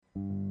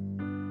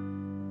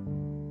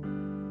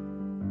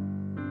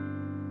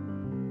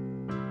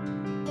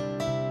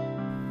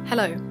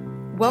Hello,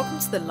 welcome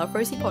to the Love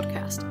Rosie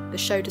podcast, the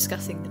show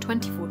discussing the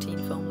 2014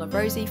 film Love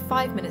Rosie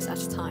 5 minutes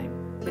at a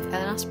time, with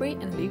Elin Asprey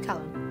and Luke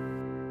Allen.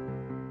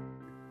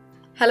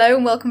 Hello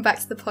and welcome back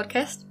to the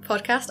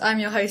podcast. I'm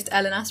your host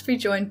Elin Asprey,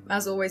 joined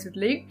as always with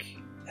Luke.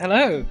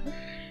 Hello.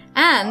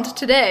 And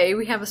today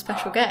we have a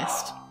special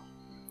guest.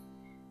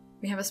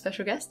 Do you want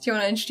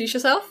to introduce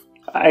yourself?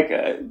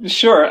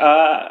 Sure.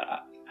 Hi,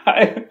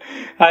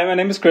 my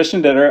name is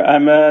Ditter.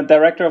 I'm a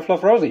director of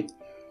Love Rosie.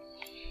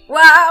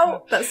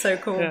 Wow, that's so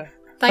cool. Yeah.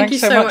 Thank you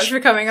so much for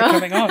coming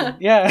on.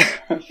 Yeah.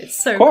 It's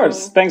so cool. Of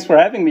course. Cool. Thanks for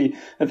having me.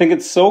 I think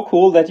it's so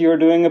cool that you're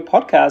doing a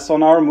podcast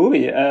on our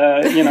movie.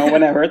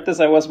 When I heard this,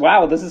 I was,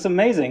 wow, this is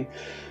amazing.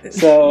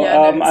 So,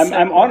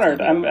 I'm honored.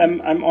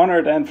 I'm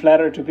honored and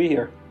flattered to be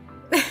here.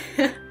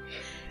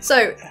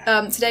 So,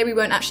 today we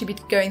won't actually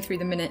be going through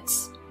the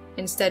minutes.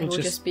 Instead,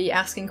 we'll just be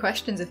asking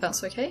questions, if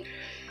that's okay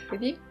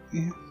with you.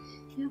 Yeah.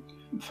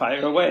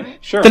 Fire away.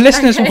 Sure. The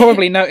listeners will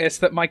probably notice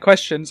that my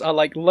questions are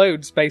like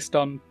loads based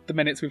on the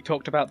minutes we've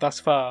talked about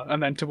thus far,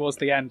 and then towards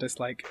the end it's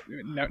like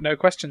no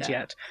questions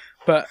yet.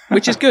 But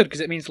which is good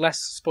because it means less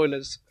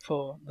spoilers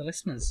for the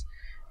listeners.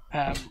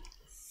 Where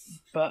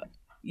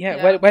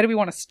do we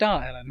want to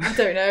start, Ellen? I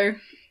don't know.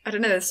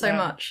 There's so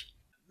much.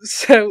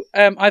 So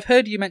I've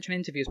heard you mention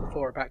interviews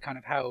before about kind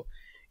of how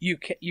you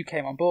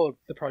came on board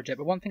the project,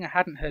 but one thing I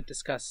hadn't heard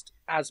discussed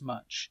as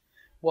much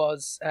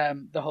was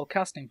the whole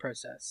casting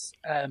process,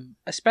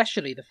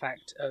 especially the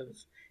fact of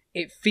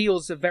it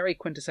feels a very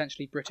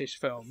quintessentially British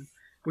film,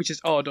 which is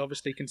odd,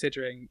 obviously,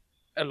 considering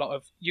a lot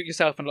of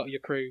yourself and a lot of your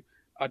crew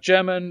are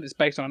German. It's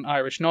based on an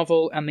Irish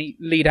novel, and the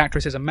lead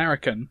actress is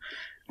American.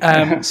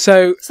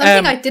 So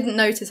something I didn't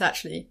notice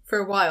actually for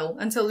a while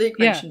until Luke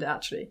mentioned it.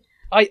 Actually,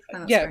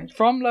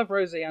 from Love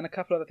Rosie and a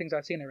couple other things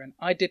I've seen her in,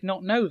 I did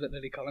not know that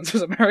Lily Collins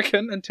was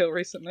American until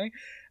recently.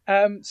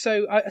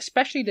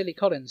 Especially Lily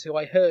Collins, who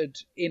I heard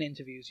in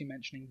interviews you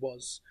mentioning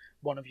was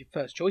one of your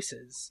first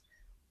choices.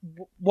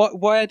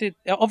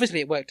 Obviously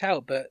it worked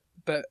out,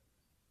 but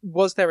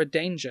was there a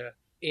danger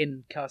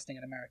in casting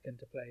an American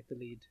to play the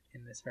lead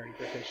in this very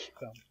British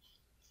film?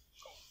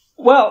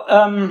 Well,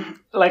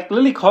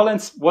 Lily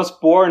Collins was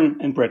born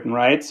in Britain,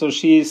 right? So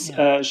she's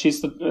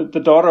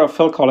the daughter of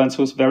Phil Collins,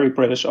 who's very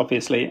British,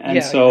 obviously,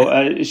 and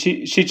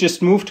she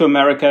just moved to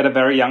America at a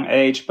very young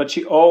age. But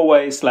she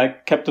always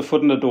kept a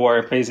foot in the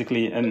door,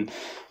 basically, in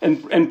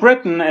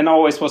Britain, and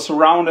always was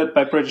surrounded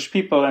by British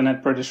people and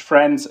had British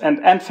friends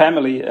and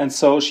family, and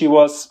so she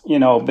was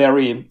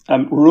very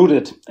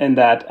rooted in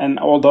that. And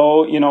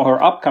although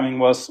her upcoming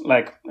was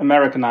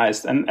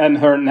Americanized, and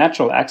her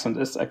natural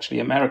accent is actually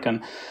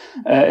American.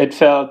 It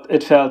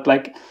felt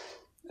like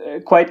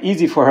quite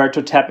easy for her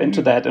to tap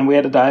into that, and we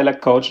had a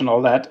dialect coach and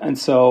all that, and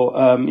so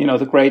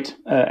the great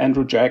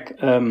Andrew Jack,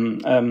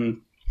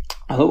 who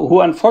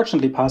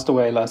unfortunately passed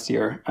away last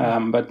year,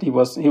 but he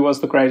was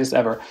the greatest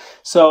ever.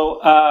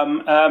 So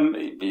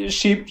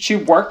she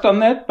worked on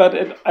that, but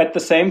at the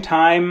same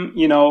time,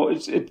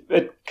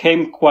 it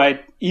came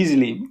quite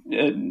easily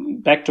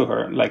back to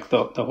her,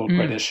 the whole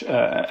British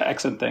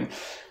accent thing.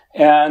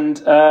 And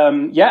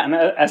and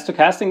as to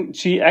casting,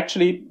 she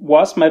actually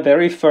was my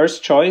very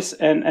first choice.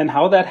 And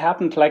how that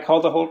happened, how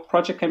the whole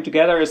project came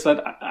together, is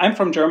that I'm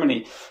from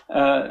Germany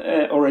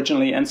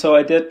originally, and so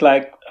I did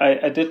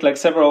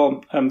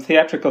several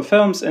theatrical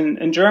films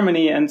in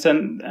Germany. And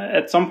then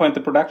at some point,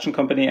 the production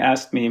company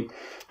asked me.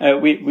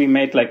 We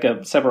made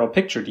a several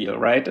picture deal,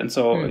 right? And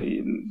so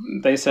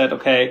they said,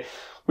 okay,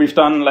 we've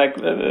done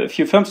a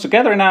few films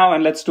together now,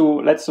 and let's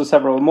do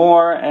several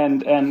more.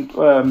 And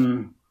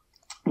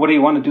what do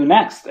you want to do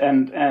next?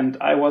 And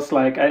I was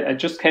I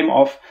just came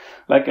off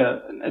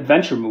an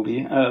adventure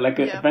movie,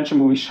 adventure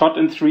movie shot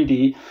in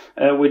 3D,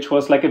 which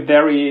was a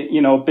very,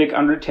 big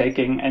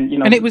undertaking. And,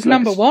 and it was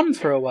number one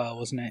for a while,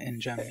 wasn't it, in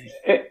Germany?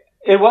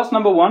 It was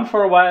number one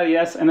for a while,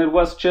 yes. And it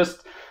was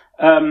just,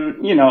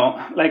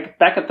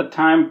 back at the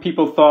time,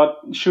 people thought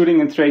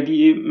shooting in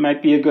 3D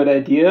might be a good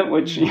idea,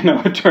 which,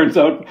 it turns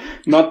out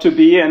not to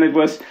be. And it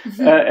was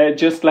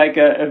just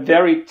a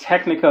very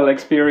technical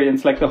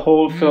experience. The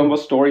whole film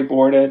was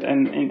storyboarded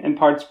and in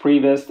parts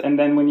previs. And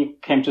then when you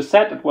came to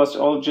set, it was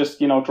all just,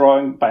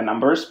 drawing by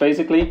numbers,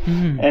 basically.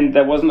 And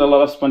there wasn't a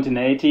lot of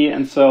spontaneity.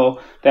 And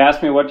so they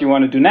asked me, what do you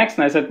want to do next?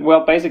 And I said,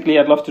 well, basically,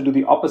 I'd love to do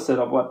the opposite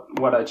of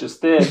what I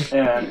just did.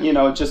 And,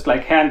 just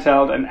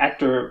handheld and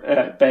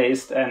actor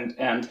based. And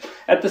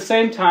at the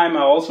same time,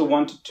 I also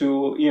wanted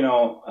to,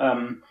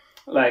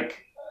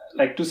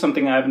 do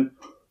something I haven't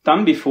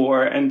done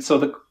before. And so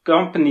the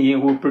company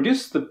who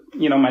produced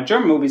my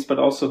German movies, but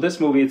also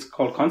this movie, it's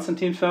called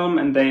Constantine Film.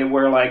 And they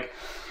were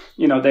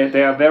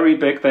they are very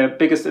big. They're the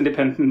biggest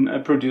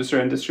independent producer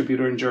and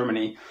distributor in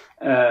Germany.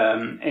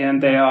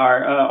 And they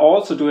are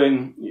also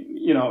doing,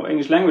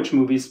 English language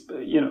movies,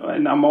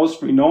 and are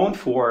most renowned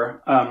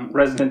for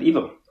Resident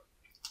Evil.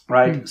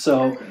 Right.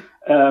 So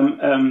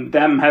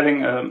them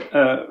having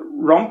a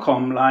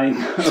rom-com lying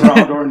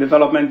around or in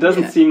development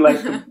doesn't seem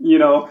like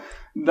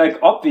like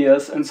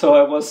obvious, and so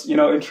I was,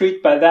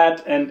 intrigued by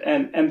that,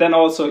 and then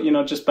also,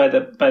 just by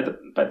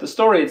the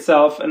story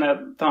itself, and I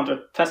found it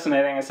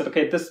fascinating. I said,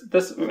 okay, this,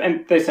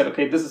 and they said,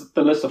 okay, this is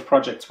the list of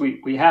projects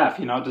we have,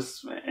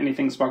 this,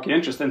 anything spark your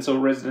interest, and so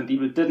Resident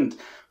Evil didn't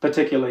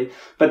particularly,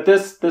 but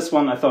this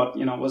one I thought,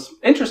 was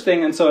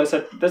interesting, and so I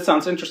said, this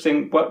sounds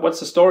interesting. What's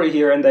the story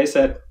here? And they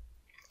said,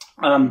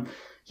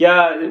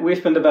 yeah,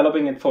 we've been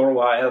developing it for a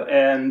while,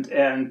 and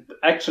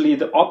actually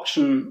the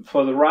option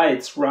for the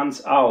rights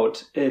runs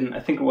out in, I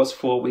think it was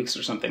 4 weeks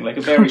or something, like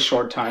a very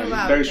short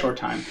time, short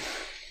time.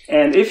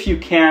 And if you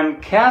can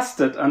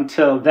cast it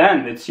until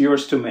then, it's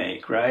yours to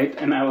make, right?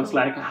 And I was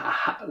like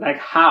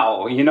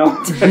how,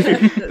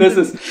 this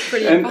is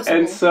pretty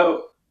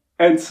impossible.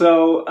 And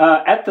so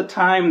at the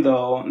time,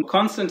 though,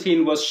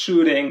 Konstantin was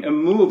shooting a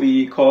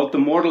movie called The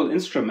Mortal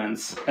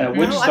Instruments,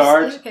 which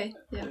starred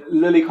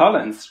Lily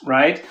Collins,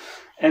 right?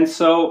 And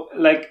so,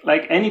 like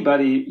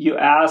anybody, you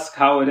ask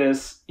how it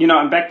is,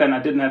 and back then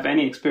I didn't have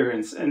any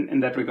experience in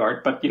that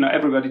regard, but,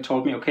 everybody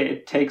told me, okay,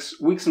 it takes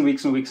weeks and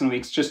weeks and weeks and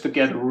weeks just to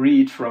get a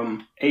read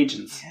from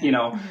agents,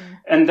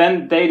 and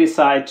then they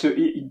decide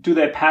do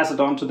they pass it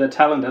on to their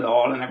talent at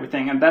all and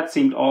everything. And that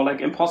seemed all like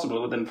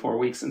impossible within 4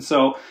 weeks. And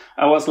so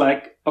I was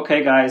like,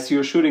 okay, guys,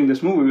 you're shooting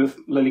this movie with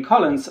Lily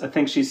Collins. I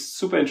think she's a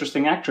super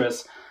interesting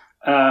actress.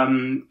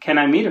 Can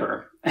I meet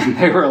her? And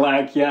they were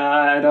like, yeah,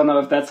 I don't know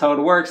if that's how it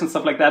works and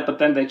stuff like that. But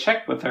then they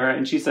checked with her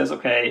and she says,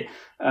 okay,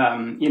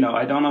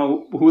 I don't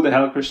know who the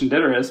hell Christian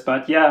Ditter is,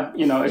 but yeah,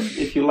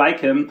 if you like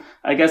him,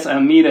 I guess I'll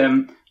meet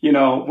him,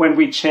 when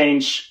we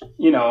change,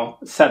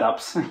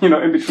 setups,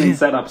 in between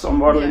setups on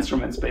Mortal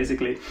Instruments,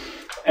 basically.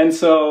 And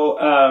so,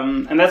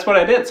 and that's what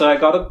I did. So I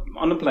got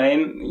on a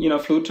plane,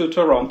 flew to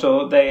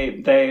Toronto.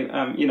 They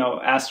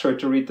asked her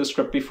to read the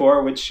script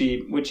before, which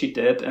she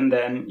did. And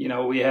then,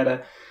 we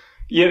had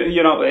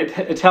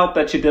it helped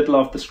that she did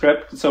love the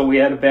script. So we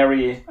had a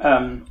very,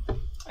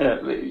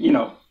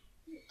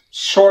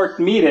 short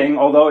meeting,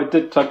 although it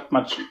did take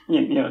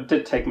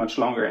much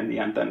longer in the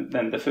end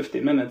than the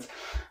 15 minutes.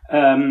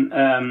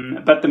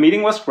 But the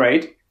meeting was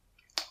great.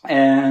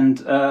 And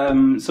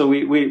so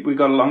we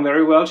got along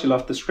very well. She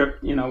loved the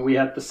script. We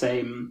had the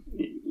same,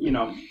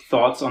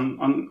 thoughts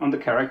on the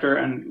character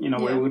and,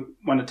 where we would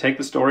want to take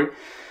the story.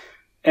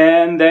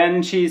 And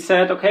then she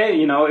said, okay,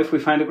 if we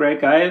find a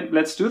great guy,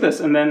 let's do this.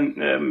 And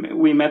then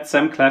we met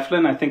Sam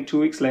Claflin, I think 2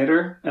 weeks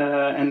later.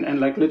 And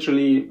like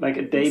literally like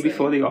a day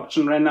before the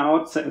auction ran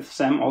out,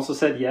 Sam also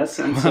said yes.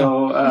 And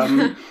so,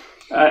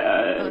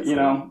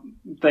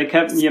 they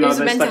kept, they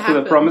stuck to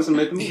the promise and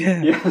made me.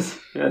 Yes.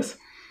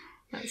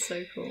 That's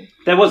so cool.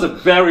 That was a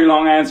very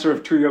long answer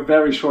to your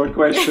very short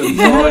question.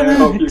 So I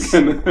hope you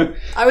can.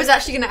 I was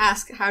actually going to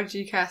ask, how did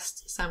you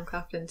cast Sam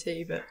Claflin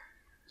too, but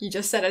you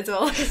just said it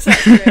all.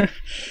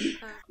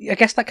 I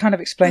guess that kind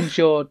of explains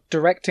your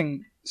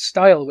directing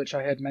style, which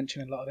I heard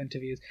mentioned in a lot of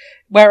interviews.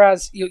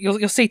 Whereas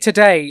you'll see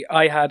today,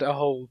 I had a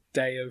whole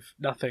day of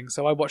nothing,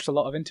 so I watched a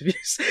lot of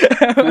interviews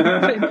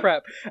in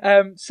prep.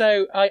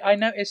 So I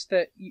noticed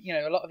that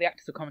a lot of the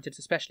actors have commented,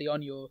 especially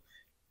on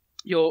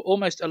you're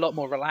almost a lot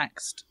more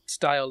relaxed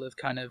style of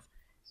kind of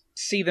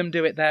see them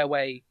do it their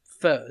way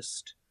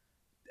first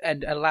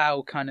and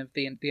allow kind of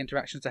the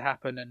interactions to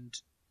happen and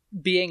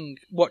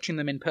watching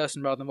them in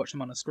person rather than watching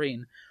them on a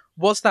screen.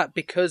 Was that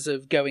because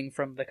of going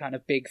from the kind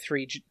of big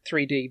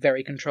 3D,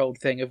 very controlled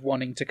thing of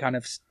wanting to kind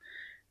of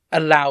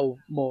allow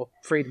more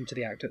freedom to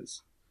the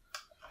actors?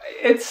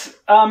 It's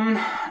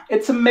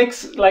a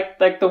mix, like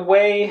the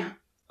way,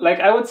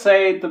 like I would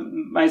say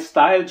my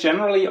style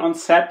generally on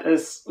set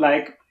is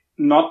like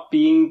not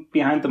being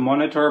behind the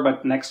monitor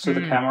but next to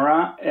the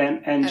camera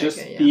and just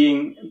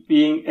being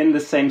in the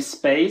same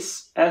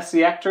space as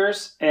the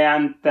actors,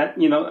 and that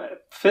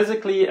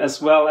physically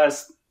as well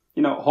as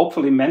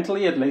hopefully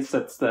mentally, at least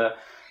that's the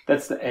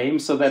aim,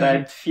 so that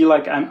I feel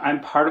like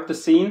I'm part of the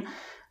scene.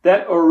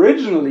 That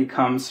originally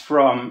comes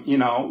from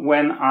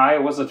when I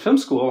was at film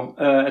school,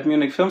 at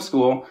Munich Film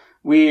School.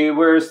 We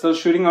were still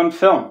shooting on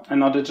film and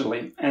not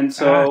digitally, and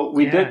so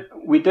we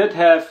did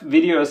have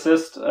video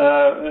assist,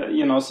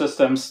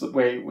 systems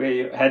where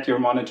you had your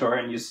monitor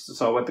and you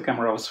saw what the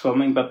camera was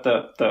filming. But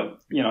the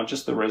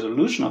just the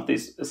resolution of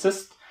these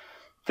assist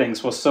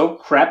things was so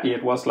crappy.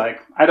 It was like,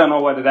 I don't know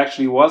what it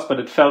actually was, but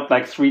it felt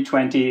like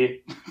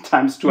 320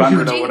 times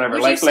 200 or whatever.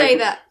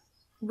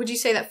 Would you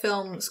say that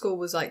film school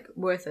was like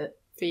worth it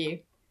for you?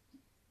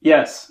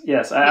 Yes,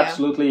 I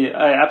absolutely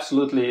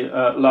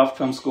loved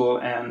film school,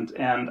 and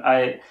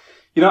I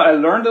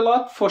learned a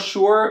lot for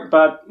sure,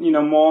 but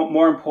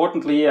more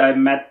importantly, I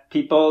met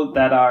people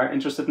that are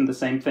interested in the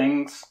same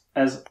things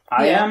as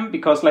I am,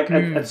 because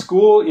at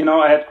school,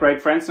 I had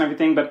great friends and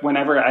everything, but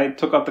whenever I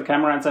took up the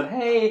camera and said,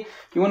 hey,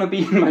 you want to be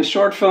in my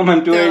short film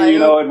I'm doing,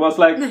 it was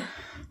like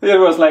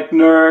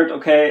nerd,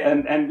 okay,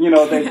 and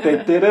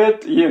they did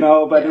it,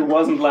 but it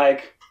wasn't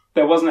like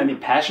there wasn't any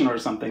passion or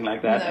something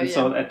like that.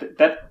 So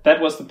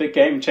that was the big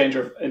game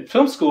changer in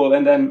film school.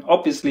 And then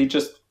obviously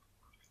just,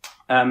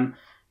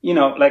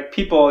 like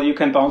people you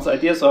can bounce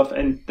ideas off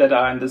and that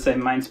are in the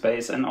same mind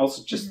space, and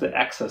also just the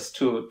access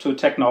to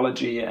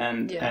technology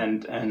and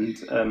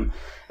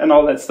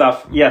all that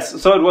stuff.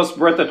 Yes, so it was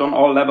worth it on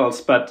all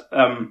levels. But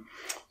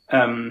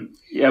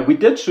we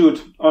did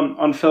shoot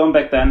on film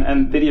back then,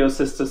 and video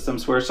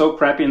systems were so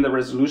crappy in the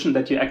resolution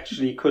that you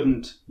actually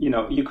couldn't,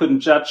 you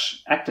couldn't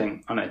judge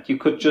acting on it. You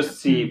could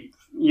just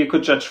you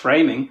could judge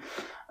framing.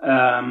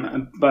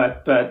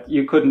 But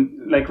you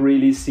couldn't like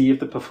really see if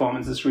the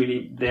performance is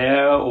really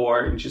there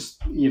or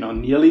just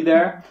nearly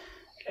there,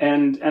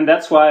 and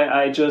that's why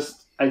I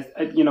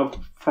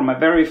from my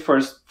very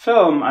first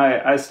film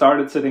I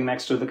started sitting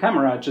next to the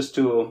camera just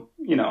to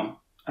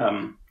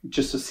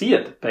just to see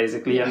it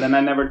basically, and then I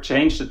never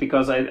changed it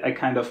because I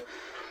kind of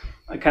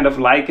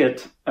like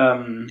it.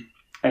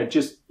 I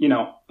just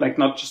like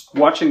not just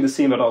watching the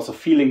scene but also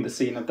feeling the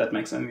scene, if that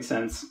makes any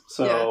sense.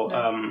 So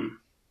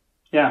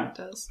it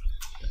does.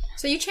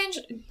 So you change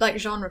like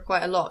genre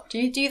quite a lot. Do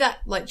you do that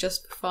like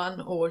just for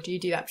fun, or do you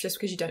do that just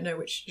because you don't know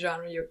which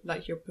genre you're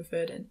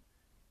preferred in?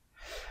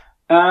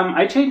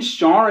 I change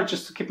genre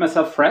just to keep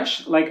myself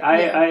fresh. Like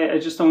I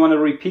just don't want to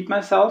repeat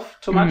myself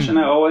too much, and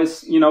I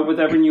always with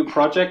every new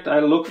project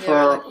I look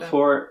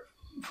for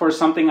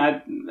something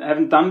I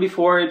haven't done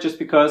before, just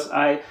because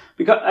I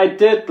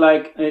did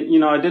like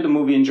I did a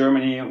movie in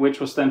Germany which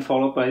was then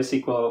followed by a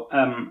sequel,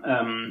 and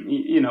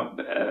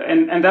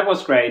that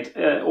was great.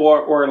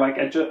 Or like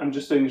I'm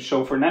just doing a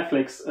show for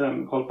Netflix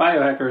called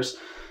Biohackers,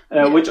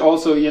 which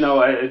also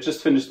I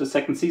just finished the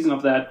second season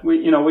of that.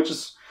 Which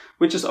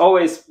is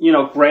always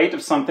great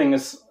if something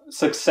is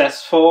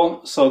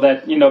successful, so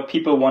that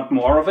people want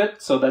more of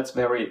it. So that's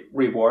very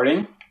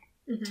rewarding.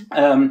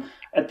 Mm-hmm.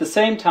 At the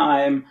same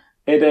time,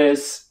 it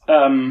is,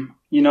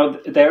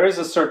 there is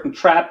a certain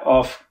trap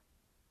of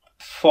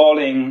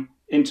falling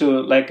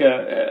into like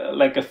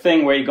a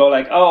thing where you go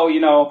like, oh,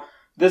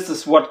 this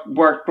is what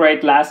worked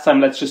great last time.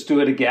 Let's just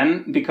do it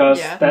again, because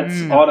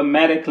that's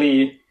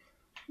automatically,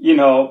 it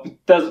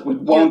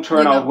won't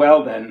turn out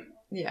well then.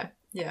 Yeah.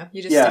 Yeah.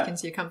 You just stick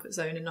into your comfort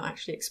zone and not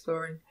actually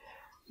exploring.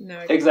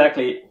 No.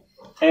 Exactly.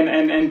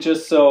 And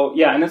just so,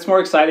 and it's more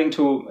exciting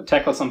to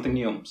tackle something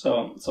new.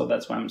 So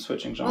that's why I'm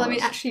switching genres. Well, I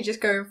mean, actually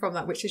just going from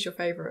that, which is your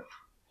favorite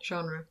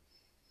genre?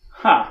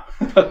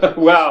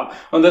 Well,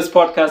 on this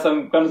podcast,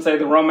 I'm going to say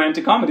the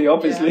romantic comedy,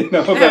 obviously.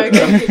 No, but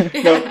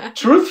no,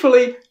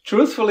 truthfully,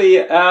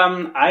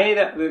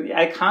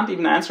 I can't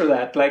even answer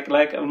that. Like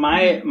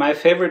my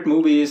favorite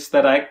movies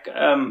that I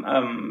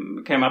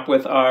came up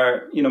with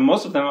are,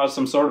 most of them are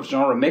some sort of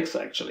genre mix,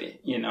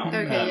 actually.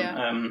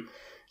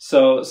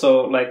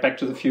 So like Back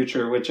to the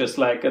Future, which is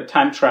like a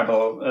time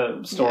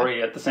travel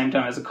story at the same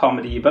time as a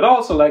comedy, but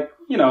also like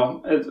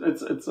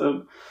it's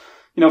a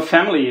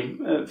family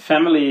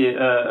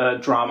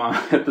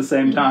drama at the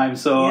same time.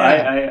 So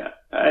I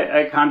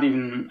can't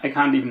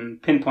even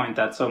pinpoint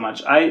that so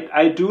much.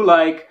 I do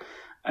like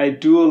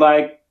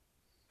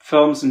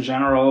films in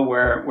general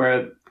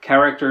where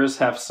characters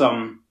have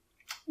some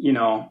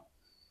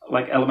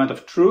like element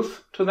of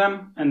truth to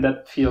them and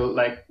that feel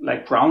like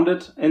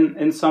grounded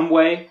in some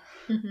way.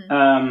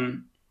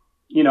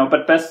 Mm-hmm.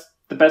 But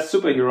the best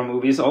superhero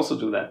movies also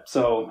do that.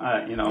 So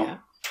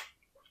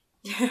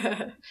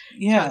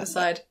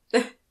Decide.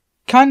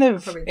 Kind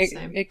of,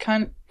 it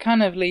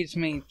kind of leads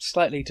me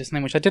slightly to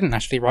something which I didn't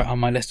actually write on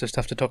my list of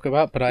stuff to talk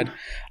about, but I'd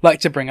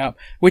like to bring up,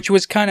 which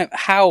was kind of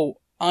how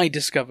I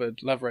discovered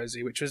Love,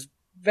 Rosie, which was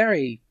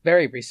very,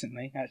 very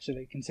recently,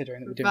 actually,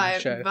 considering that we're doing the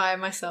show.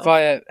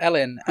 Via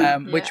Elin,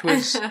 which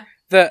was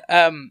that,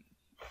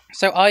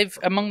 so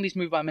among these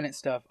Move by Minute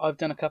stuff, I've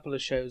done a couple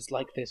of shows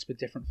like this with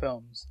different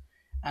films,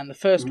 and the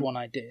first one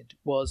I did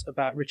was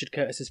about Richard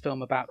Curtis's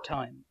film About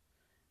Time.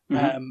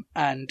 Mm-hmm.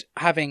 And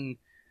having,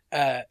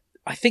 I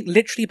think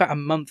literally about a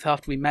month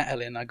after we met,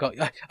 Elin, I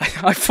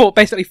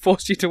basically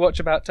forced you to watch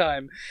About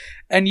Time,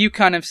 and you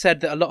kind of said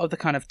that a lot of the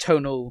kind of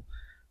tonal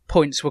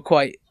points were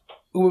kind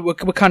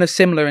of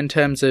similar in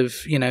terms of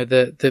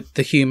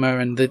the humor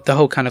and the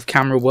whole kind of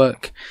camera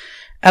work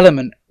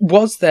element.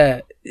 Was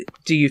there,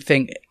 do you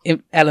think,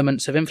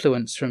 elements of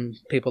influence from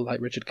people like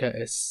Richard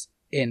Curtis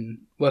in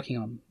working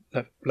on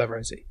Love,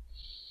 Rosie?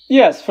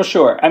 Yes, for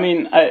sure. I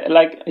mean,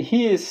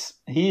 he is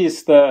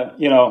the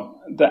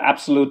the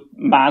absolute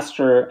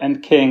master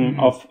and king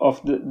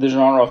of the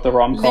genre of the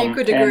rom-com. You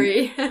could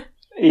agree.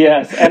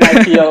 Yes, and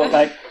I feel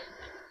like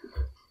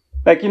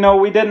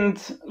we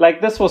didn't, like,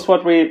 this was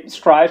what we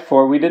strived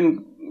for. We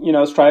didn't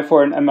strive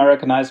for an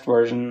Americanized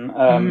version,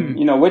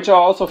 which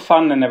are also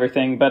fun and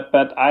everything. But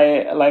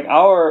I like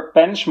our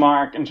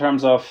benchmark in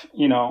terms of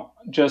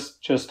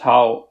just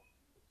how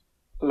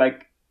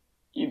like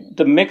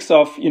the mix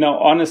of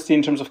honesty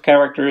in terms of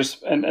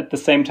characters and at the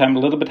same time a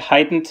little bit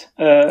heightened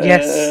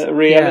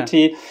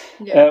reality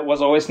was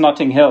always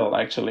Notting Hill,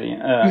 actually,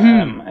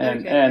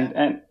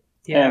 and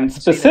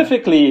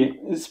specifically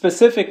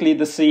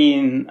the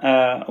scene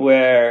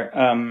where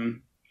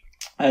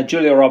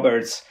Julia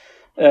Roberts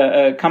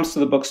comes to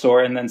the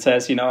bookstore and then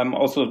says, I'm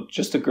also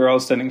just a girl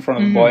standing in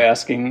front of a boy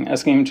asking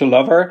him to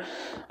love her.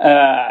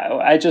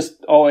 I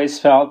just always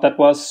felt that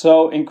was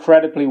so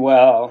incredibly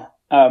well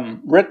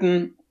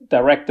written,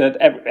 directed,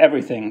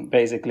 everything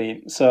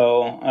basically.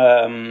 So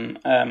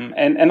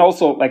and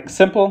also like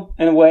simple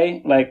in a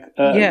way. Like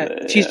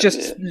she's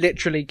just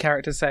literally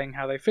characters saying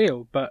how they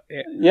feel, but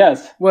it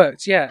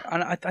works. Yeah,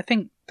 and I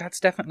think that's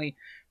definitely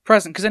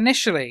present, because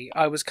initially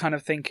I was kind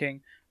of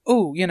thinking,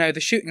 oh, the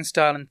shooting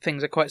style and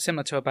things are quite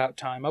similar to About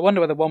Time. I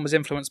wonder whether one was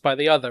influenced by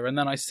the other, and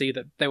then I see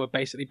that they were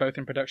basically both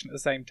in production at the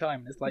same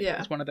time. It's like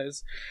it's one of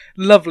those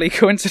lovely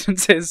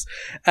coincidences.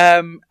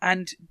 And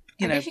I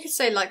guess you could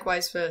say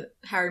likewise for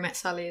Harry Met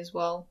Sally as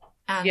well,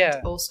 and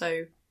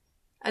also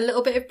a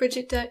little bit of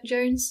Bridget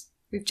Jones.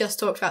 We've just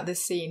talked about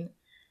this scene.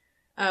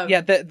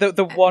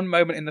 The one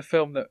moment in the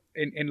film that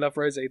in Love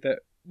Rosie that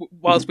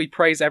whilst we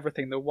praise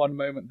everything, the one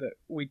moment that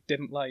we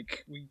didn't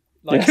like, we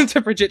likened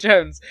to Bridget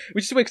Jones,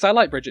 which is weird because I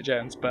like Bridget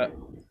Jones, but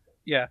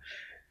yeah.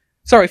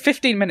 Sorry,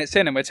 15 minutes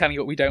in and we're telling you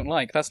what we don't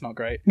like. That's not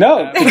great.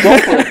 No, go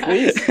for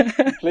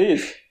it,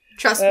 please.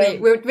 Trust me,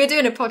 we're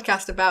doing a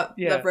podcast about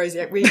Love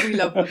Rosie. We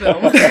love the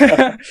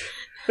film.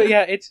 But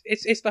yeah,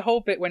 it's the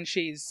whole bit when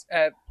she's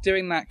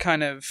doing that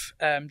kind of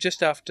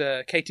just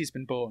after Katie's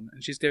been born,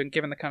 and she's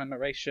given the kind of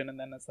narration, and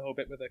then there's the whole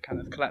bit with her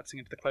kind of collapsing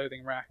into the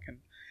clothing rack, and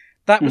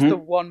that was the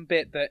one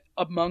bit that,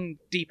 among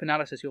deep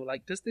analysis, you're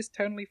like, does this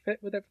tonally fit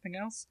with everything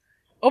else?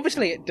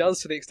 Obviously, it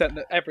does, to the extent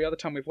that every other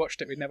time we've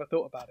watched it, we've never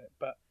thought about it.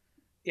 But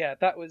yeah,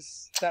 that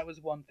was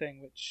one thing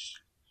which.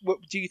 What,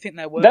 do you think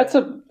there were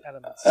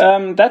elements?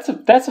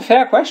 That's a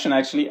fair question,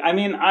 actually. I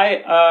mean,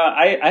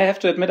 I have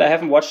to admit I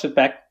haven't watched it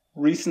back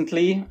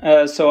recently,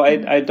 so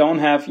I don't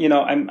have,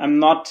 I'm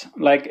not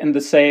like in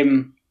the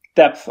same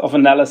depth of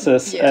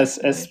analysis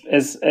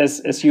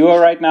as you are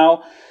right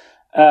now.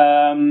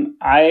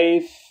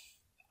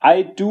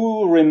 I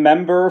do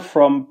remember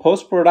from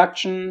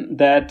post-production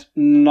that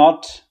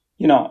not,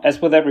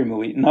 as with every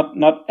movie,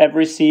 not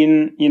every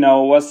scene,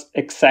 was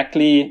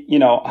exactly,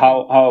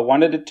 how I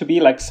wanted it to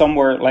be. Like some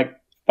were like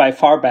by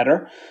far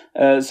better.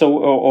 Where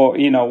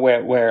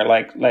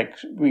like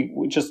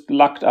we just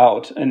lucked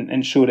out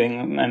in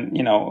shooting, and,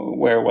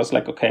 where it was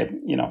like, okay,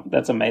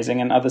 that's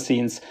amazing. And other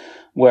scenes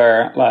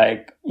where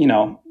like,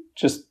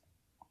 just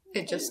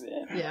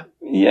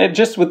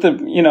with the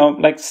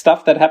like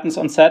stuff that happens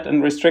on set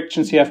and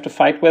restrictions you have to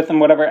fight with and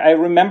whatever. I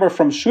remember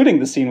from shooting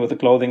the scene with the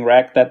clothing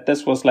rack that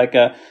this was like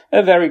a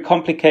very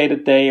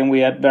complicated day, and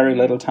we had very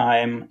little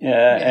time,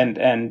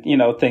 and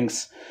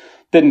things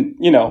didn't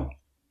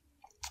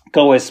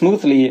go as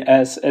smoothly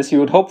as you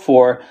would hope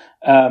for.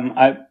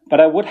 But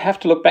I would have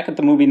to look back at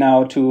the movie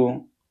now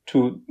to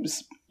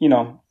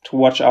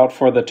watch out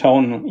for the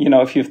tone,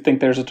 if you think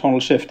there's a tonal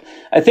shift.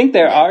 I think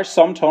there are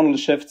some tonal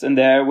shifts in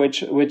there,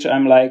 which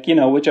I'm like,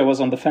 which I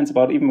was on the fence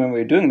about even when we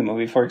were doing the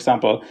movie. For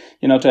example,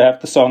 to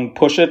have the song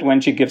Push It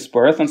when she gives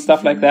birth and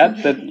stuff like that,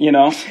 I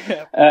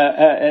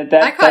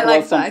quite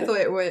like that. I thought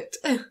it worked.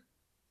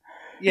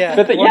 Yeah.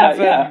 But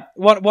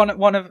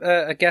one of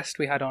a guest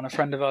we had on, a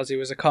friend of ours who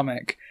was a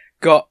comic,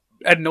 got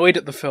annoyed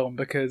at the film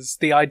because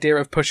the idea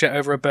of Push It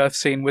over a birth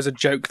scene was a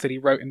joke that he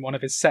wrote in one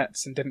of his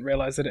sets and didn't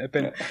realise that it had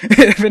been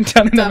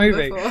done in the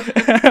movie.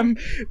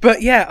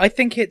 But yeah, I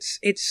think it's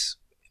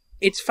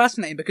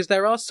fascinating because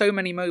there are so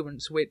many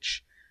moments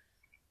which,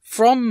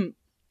 from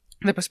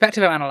the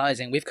perspective of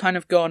analysing, we've kind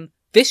of gone,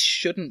 this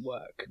shouldn't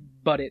work,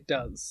 but it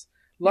does.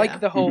 Like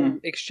the whole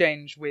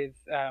exchange with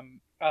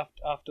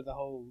after the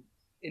whole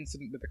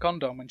incident with the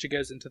condom, when she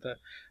goes into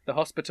the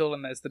hospital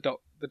and there's the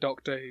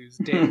doctor who's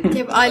dead.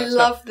 Yeah, but I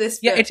love this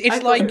bit.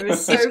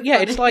 Yeah,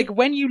 it's like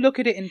when you look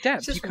at it in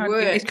depth, it's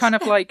kind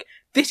of like,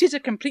 this is a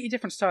completely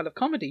different style of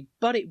comedy,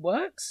 but it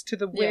works to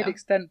the weird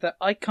extent that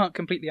I can't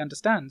completely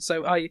understand.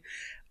 So I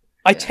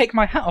take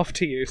my hat off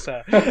to you,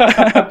 sir.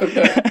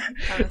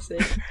 Honestly.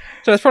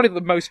 So that's probably the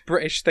most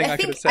British thing I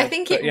could have said. I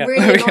think it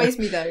really annoys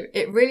me, though.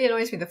 It really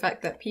annoys me, the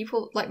fact that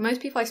people, like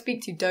most people I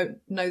speak to, don't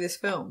know this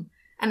film.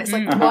 And it's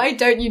like, why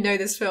don't you know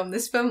this film?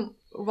 This film,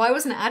 why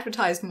wasn't it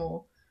advertised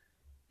more?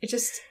 It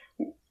just...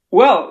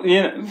 Well,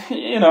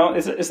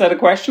 is that a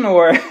question,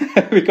 or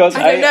because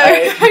I don't know.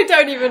 I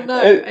don't even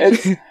know. I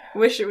just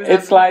wish it was.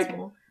 It's like,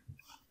 more.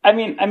 I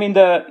mean,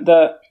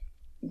 the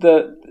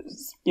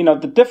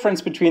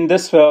difference between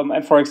this film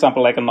and, for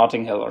example, like a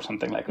Notting Hill or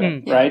something like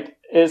that, right?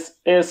 Is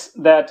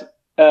that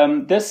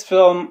this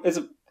film is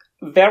a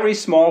very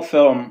small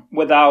film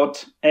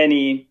without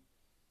any,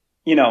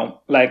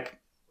 like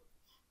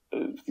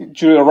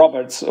Julia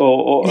Roberts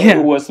or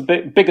who was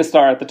the biggest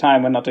star at the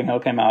time when Notting Hill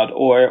came out,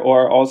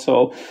 or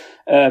also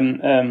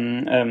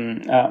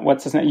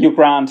what's his name, Hugh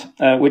Grant,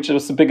 which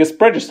was the biggest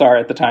British star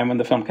at the time when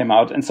the film came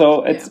out. And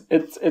so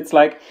it's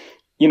like,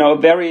 a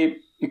very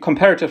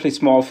comparatively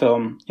small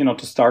film,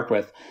 to start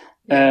with,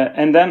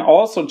 and then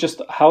also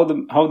just how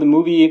the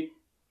movie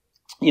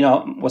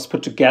was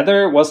put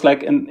together was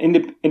like an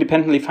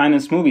independently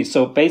financed movie.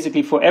 So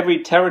basically, for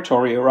every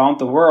territory around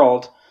the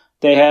world,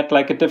 they had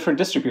like a different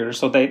distributor.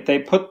 So they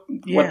put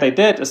what they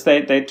did is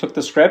they took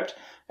the script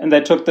and they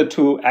took the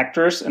two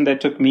actors and they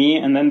took me,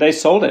 and then they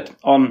sold it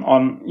on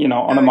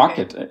a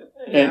market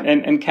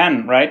in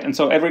Cannes, right? And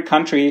so every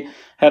country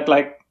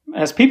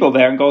has people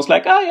there and goes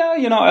like, oh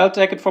yeah, I'll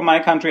take it for my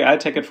country, I'll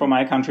take it for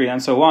my country,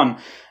 and so on.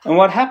 And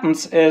what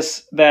happens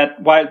is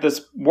that while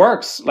this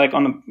works like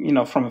on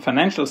a, from a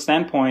financial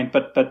standpoint,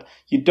 but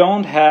you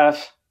don't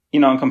have,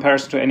 in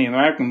comparison to any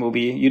American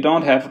movie, you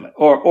don't have,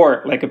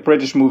 or like a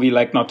British movie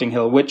like Notting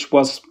Hill, which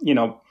was,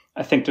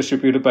 I think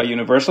distributed by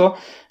Universal.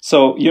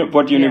 So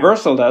what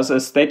Universal does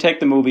is they take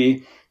the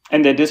movie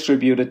and they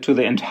distribute it to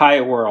the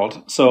entire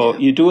world. So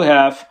you do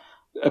have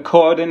a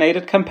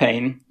coordinated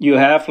campaign. You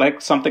have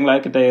like something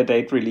like a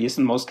day-and-date release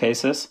in most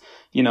cases.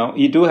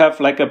 You do have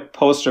like a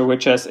poster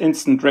which has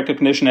instant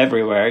recognition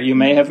everywhere. You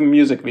may have a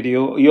music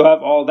video. You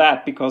have all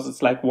that because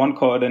it's like one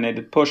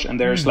coordinated push, and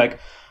there's like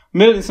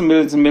millions and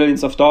millions and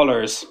millions of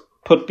dollars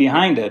put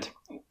behind it.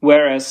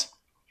 Whereas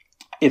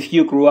if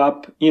you grew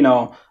up,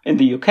 in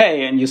the UK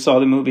and you saw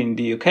the movie in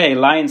the UK,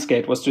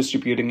 Lionsgate was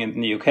distributing it in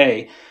the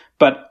UK,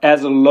 but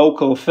as a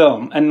local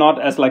film and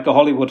not as like a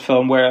Hollywood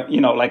film where,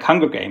 like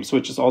Hunger Games,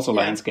 which is also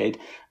Lionsgate,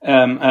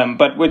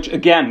 but which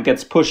again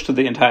gets pushed to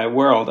the entire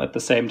world at the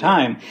same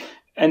time.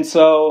 And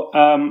so,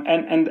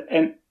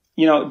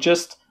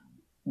 just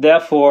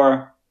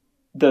therefore,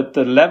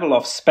 the level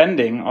of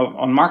spending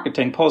on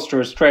marketing,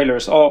 posters,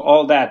 trailers,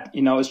 all that,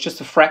 is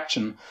just a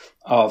fraction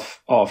of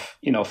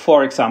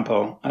for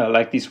example,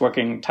 like these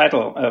working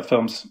title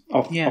films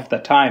of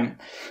that time.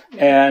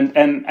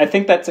 And I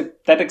think that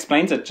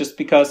explains it, just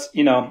because,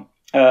 you don't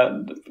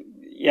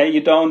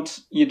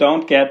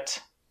get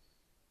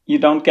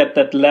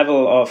that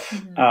level of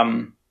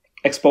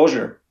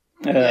exposure.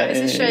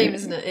 It's a shame,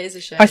 isn't it? It is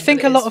a shame. I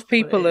think a lot of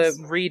people are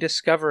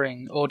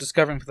rediscovering or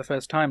discovering for the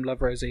first time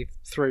Love, Rosie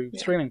through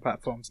streaming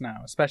platforms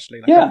now,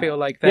 especially. I feel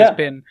like there's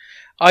been...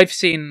 I've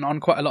seen on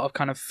quite a lot of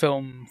kind of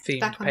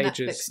film-themed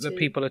pages that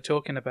people are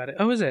talking about it.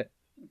 Oh, is it?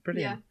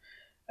 Brilliant.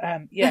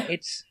 Yeah.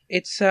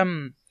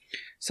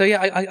 So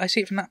yeah, I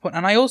see it from that point.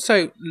 And I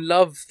also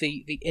love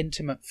the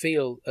intimate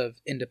feel of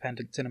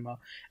independent cinema.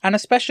 And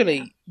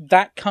especially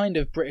that kind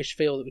of British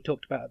feel that we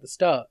talked about at the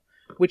start,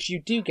 which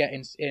you do get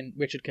in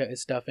Richard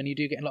Curtis stuff, and you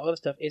do get in a lot of other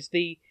stuff, is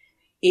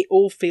it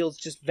all feels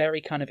just very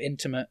kind of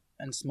intimate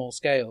and small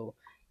scale.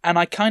 And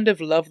I kind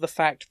of love the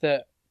fact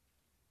that,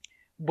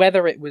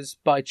 whether it was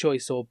by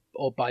choice or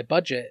by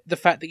budget, the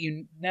fact that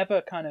you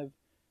never kind of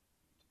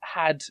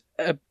had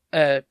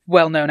a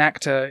well-known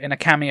actor in a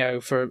cameo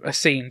for a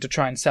scene to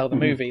try and sell the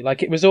movie.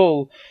 Like, it was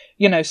all,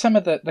 some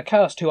of the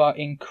cast who are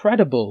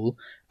incredible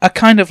are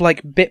kind of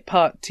like bit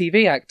part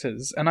TV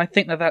actors, and I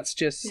think that's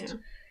just... Yeah.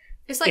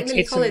 It's like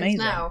Lily Collins amazing.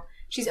 now.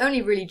 She's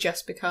only really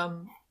just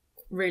become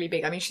really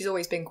big. I mean, she's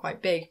always been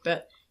quite big,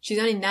 but she's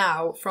only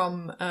now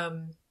from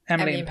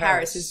Emily in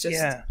Paris is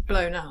just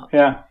blown up.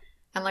 Yeah.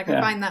 And I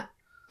find that,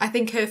 I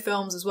think her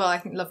films as well, I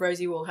think Love,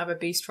 Rosie will have a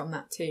boost from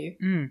that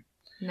too.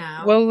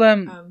 Now.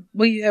 Well,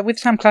 with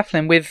Sam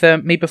Claflin, with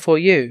Me Before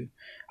You,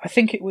 I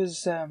think it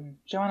was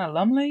Joanna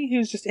Lumley who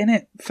was just in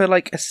it for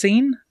like a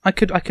scene. I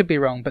could be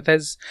wrong, but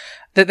there's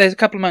a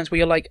couple of moments where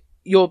you're like,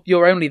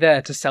 you're only there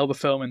to sell the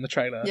film in the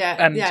trailer.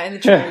 In the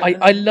trailer.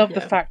 I love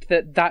the fact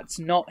that that's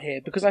not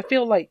here, because I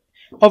feel like,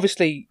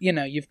 obviously,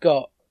 you've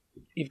got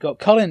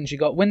Collins,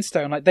 you've got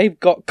Winstone, like they've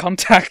got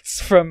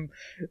contacts from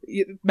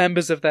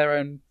members of their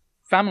own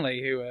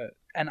family who are,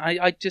 and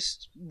I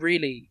just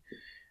really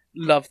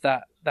love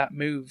that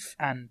move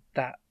and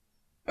that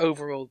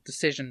overall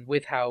decision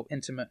with how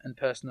intimate and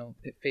personal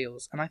it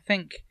feels. And I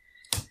think,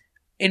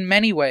 in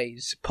many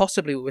ways,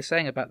 possibly what we're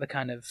saying about the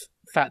kind of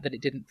fact that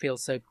it didn't feel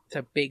so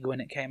big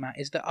when it came out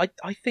is that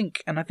I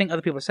think, and I think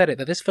other people have said it,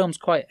 that this film's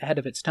quite ahead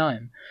of its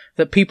time.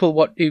 That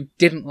people who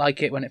didn't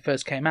like it when it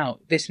first came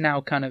out, this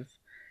now kind of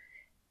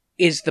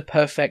is the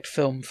perfect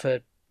film for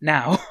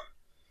now.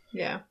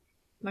 Yeah,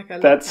 like a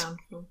lockdown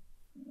film.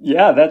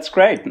 Yeah, that's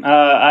great.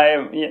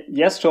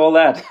 Yes to all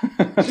that.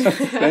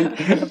 Thank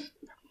you.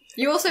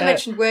 You also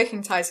mentioned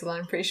working title, and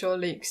I'm pretty sure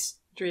Luke's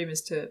dream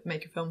is to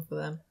make a film for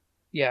them.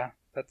 Yeah,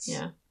 that's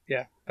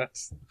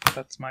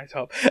my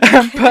top.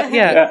 But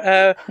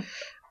yeah,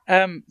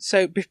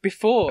 so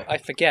before I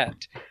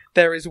forget,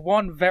 there is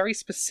one very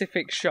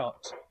specific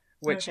shot,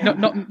 which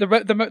not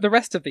the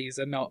rest of these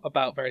are not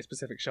about very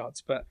specific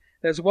shots, but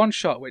there's one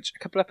shot which a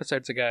couple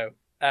episodes ago,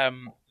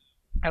 Ellen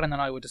and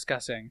I were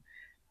discussing,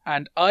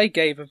 and I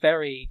gave a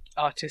very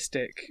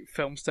artistic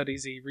film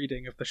studies-y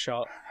reading of the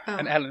shot,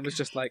 and Ellen was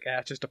just like,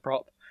 just a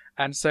prop.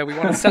 And so we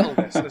want to settle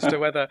this as to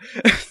whether...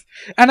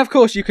 And of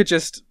course you could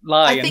just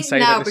lie and say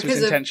that this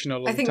was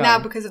intentional. I think now,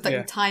 because of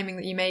the timing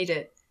that you made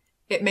it,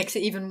 it makes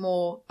it even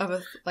more of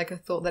a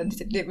thought that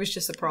it was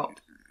just a prop.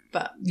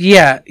 But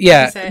yeah.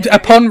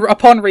 Upon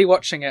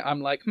rewatching it,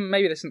 I'm like,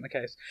 maybe this isn't the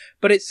case.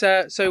 But it's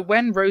so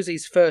when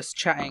Rosie's first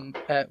chatting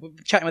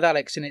with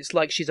Alex, and it's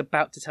like she's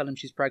about to tell him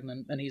she's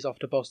pregnant, and he's off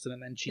to Boston,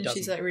 and then she doesn't.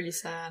 She's like really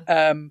sad.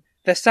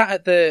 They're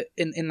sat at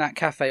in that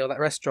cafe or that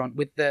restaurant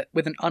with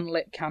an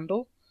unlit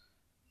candle,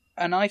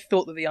 and I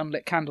thought that the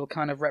unlit candle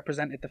kind of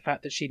represented the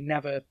fact that she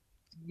never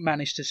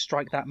managed to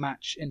strike that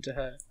match into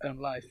her own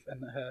life,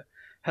 and that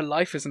her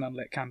life is an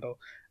unlit candle.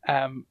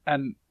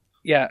 And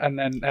yeah, and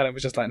then Ellen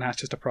was just like, nah, it's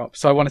just a prop.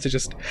 So I wanted to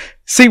just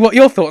see what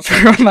your thoughts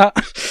were on that.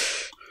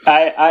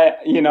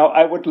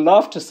 I would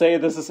love to say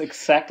this is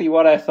exactly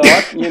what I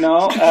thought,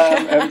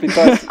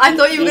 because I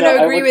thought you were going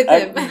to agree with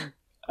him.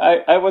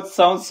 I would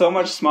sound so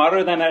much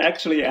smarter than I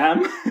actually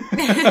am,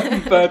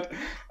 but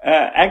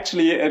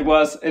actually it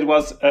was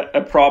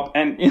a prop,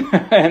 and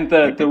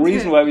the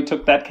reason why we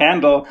took that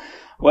candle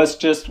was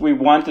just we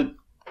wanted,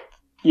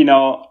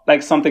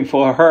 like something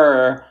for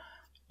her,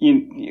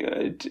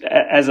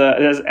 as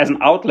an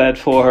outlet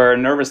for her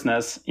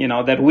nervousness,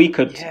 that we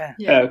could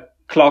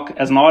clock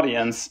as an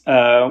audience,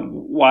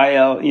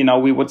 while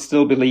we would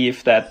still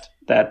believe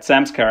that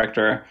Sam's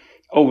character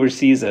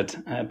oversees it,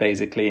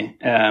 basically.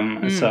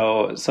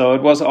 So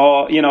it was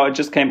all, it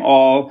just came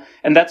all,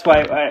 and that's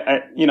why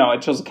I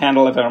chose a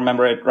candle, if I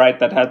remember it right,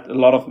 that had a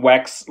lot of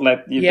wax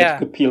that you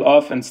could peel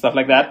off and stuff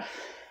like that.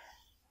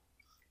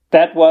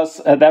 That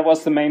was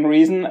the main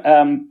reason.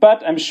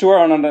 But I'm sure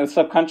on a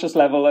subconscious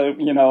level,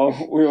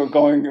 we were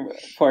going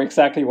for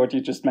exactly what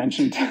you just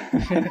mentioned.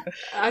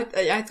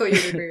 I thought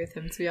you'd agree with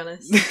him, to be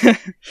honest.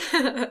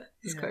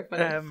 It's quite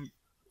funny.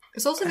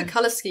 It's also the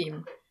colour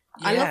scheme.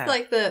 Yeah. I love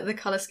like the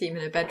colour scheme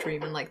in her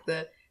bedroom and like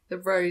the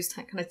rose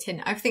kind of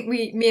tint. I think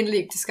me and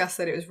Luke discussed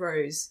that it was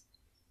rose,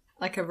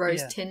 like a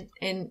rose tint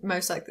in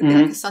most like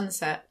a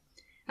sunset,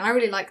 and I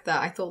really liked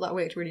that. I thought that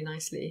worked really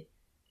nicely,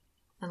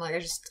 and like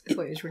I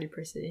thought it was really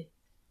pretty.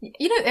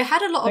 It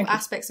had a lot of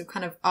aspects of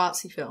kind of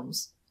artsy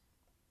films.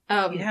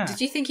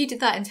 Did you think you did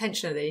that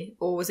intentionally,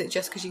 or was it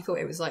just because you thought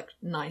it was like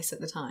nice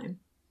at the time?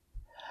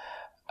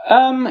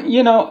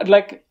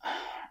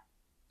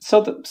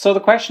 So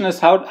the question is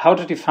how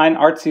to define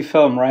artsy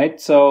film,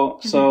 right? So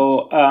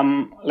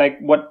like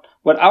what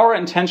our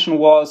intention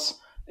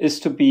is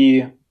to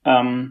be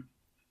honest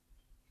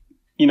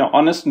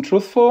and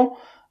truthful.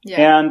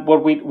 Yeah. And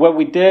what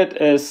we did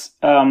is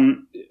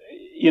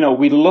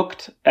we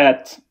looked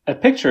at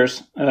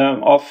pictures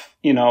of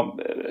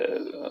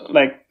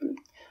like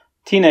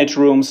teenage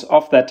rooms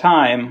of that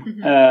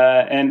time,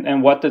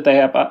 and what did they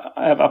have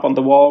up on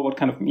the wall, what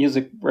kind of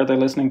music were they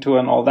listening to,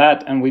 and all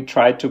that, and we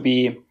tried to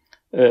be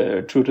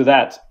true to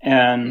that.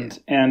 And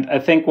I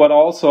think what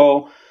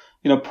also,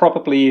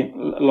 probably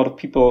a lot of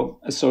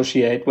people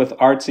associate with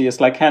artsy is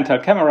like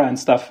handheld camera and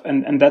stuff.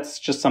 And that's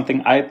just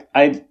something I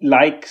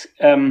like,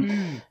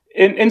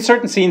 in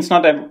certain scenes,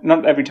 not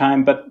every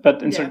time,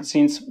 but in certain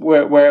scenes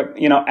where,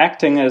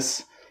 acting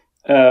is,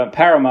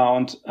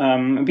 paramount,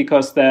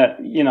 because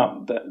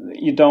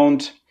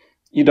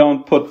you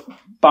don't put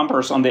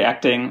bumpers on the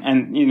acting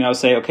and,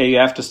 say, okay, you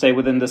have to stay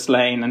within this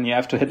lane and you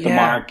have to hit the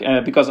mark,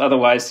 because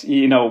otherwise,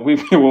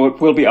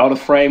 we'll be out of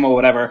frame or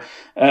whatever.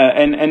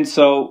 And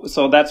so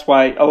that's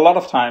why a lot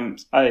of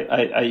times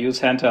I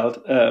use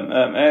handheld,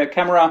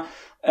 camera.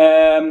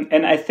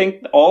 And I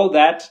think all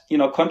that,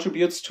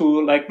 contributes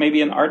to like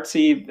maybe an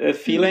artsy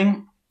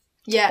feeling.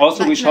 Yeah.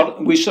 Also, we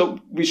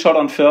shot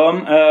on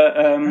film.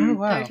 Oh,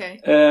 wow.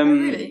 Okay.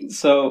 Really?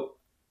 So,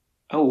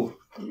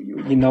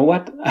 you know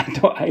what?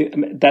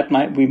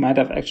 We might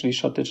have actually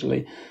shot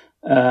digitally.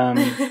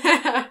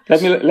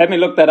 Let me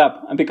look that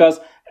up, because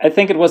I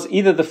think it was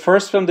either the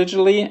first film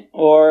digitally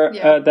or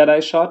that I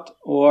shot,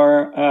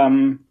 or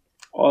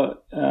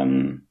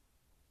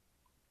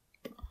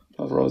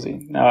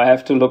Rosie. Now I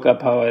have to look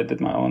up how I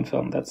did my own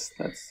film. That's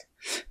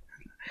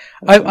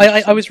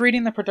I was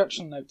reading the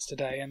production notes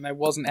today, and there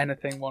wasn't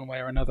anything one way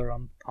or another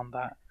on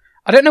that.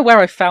 I don't know where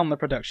I found the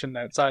production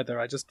notes either.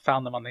 I just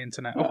found them on the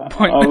internet at one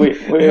point.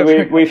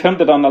 We filmed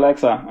it on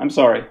Alexa. I'm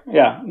sorry.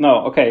 Yeah,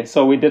 no, okay.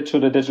 So we did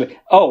shoot it digitally.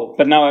 Oh,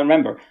 but now I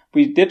remember.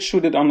 We did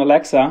shoot it on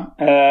Alexa,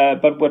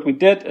 but what we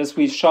did is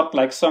we shot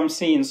like some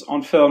scenes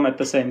on film at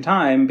the same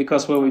time,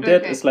 because what we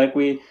did is like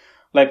the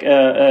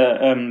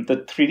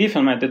 3D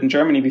film I did in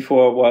Germany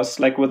before was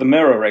like with a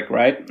mirror rig,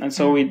 right? And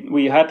so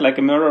we had like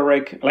a mirror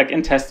rig, like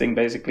in testing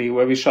basically,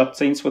 where we shot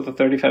scenes with a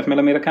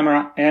 35mm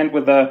camera and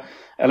with a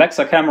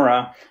Alexa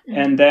camera,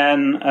 and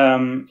then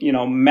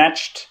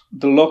matched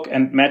the look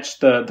and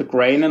matched the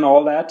grain and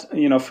all that,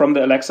 from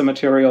the Alexa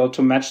material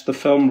to match the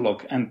film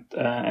look, and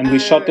we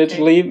shot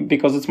digitally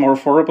because it's more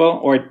affordable,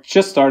 or it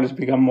just started to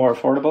become more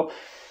affordable.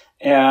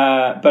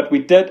 But we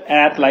did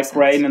add like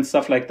grain and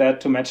stuff like that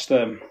to match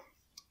the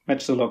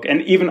look,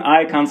 and even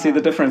I can't see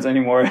the difference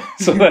anymore.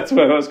 So that's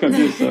where I was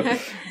confused. So,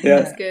 yeah,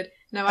 that's good.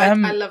 No, I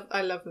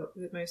love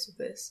most of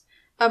this.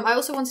 I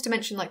also wanted to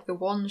mention like the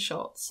one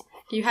shots.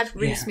 You had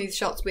really smooth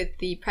shots with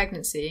the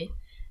pregnancy,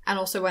 and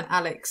also when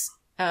Alex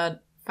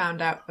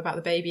found out about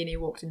the baby and he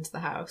walked into the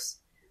house.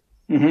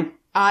 Mm-hmm.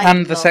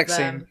 And the sex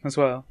scene as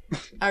well.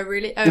 Oh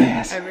really? Oh,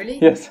 yes. Oh really?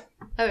 Yes.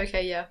 Oh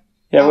okay, yeah.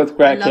 Yeah, with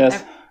Greg.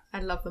 Yes. I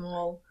love them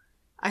all.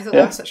 I thought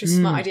that was such a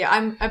smart idea.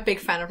 I'm a big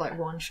fan of like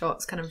one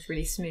shots, kind of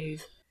really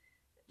smooth,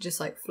 just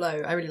like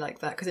flow. I really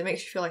like that because it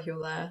makes you feel like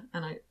you're there,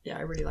 and I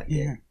really like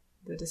the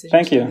decision.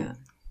 Thank you. That.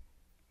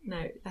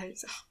 No,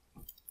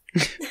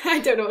 I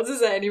don't know what to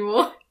say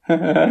anymore.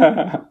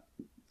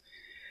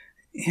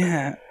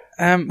 Yeah.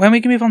 When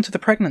we can move on to the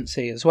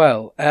pregnancy as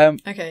well.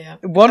 Okay, yeah.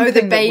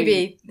 The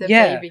baby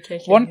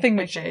kicking. One thing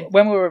which,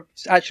 when we were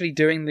actually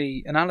doing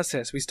the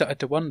analysis, we started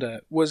to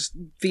wonder was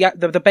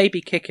the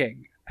baby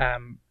kicking.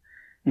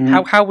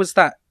 How was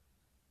that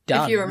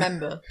done? If you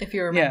remember.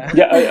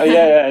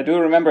 Yeah, I do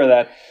remember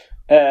that.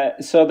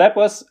 So that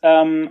was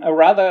a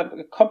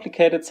rather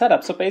complicated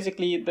setup. So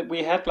basically,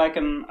 we had like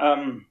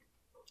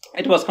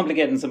it was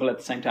complicated and simple at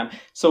the same time.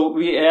 So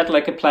we had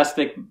like a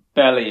plastic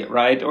belly,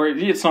 right? Or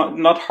it's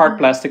not hard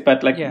plastic,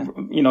 but like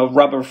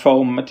rubber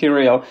foam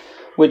material,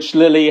 which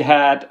Lily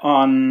had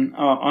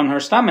on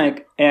her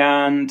stomach.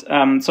 And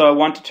so I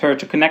wanted her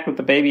to connect with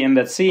the baby in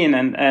that scene.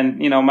 And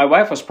my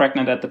wife was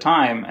pregnant at the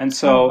time, and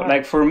so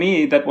like for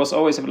me that was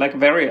always like a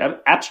very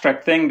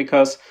abstract thing,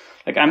 because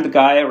like I'm the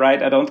guy,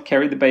 right? I don't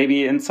carry the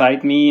baby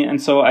inside me, and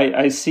so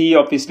I see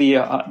obviously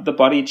the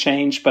body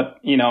change, but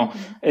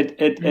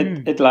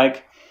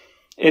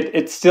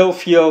it still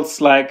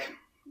feels like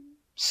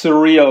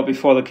surreal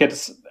before the kid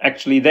is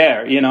actually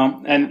there,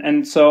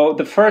 and so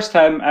the first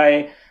time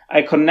I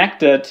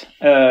connected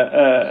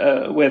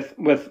with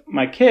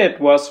my kid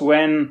was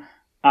when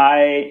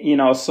I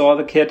saw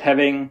the kid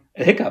having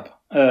a hiccup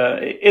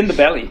in the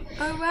belly.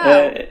 Oh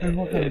wow!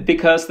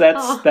 Because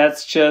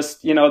that's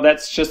just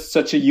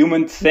such a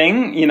human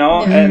thing,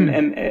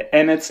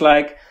 and it's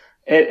like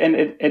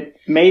it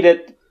made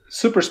it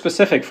super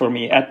specific for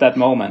me at that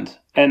moment.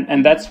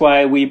 And that's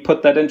why we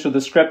put that into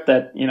the script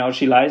that,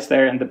 she lies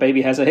there and the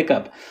baby has a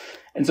hiccup.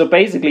 And so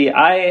basically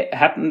I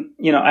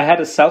had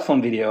a cell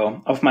phone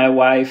video of my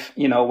wife,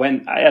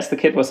 when as the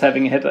kid was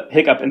having a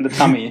hiccup in the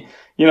tummy,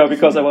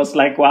 because I was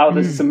like, wow,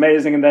 this is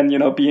amazing. And then,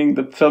 being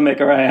the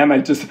filmmaker I am, I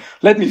just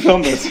let me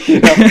film this,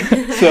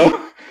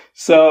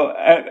 So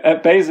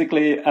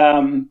basically,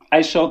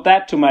 I showed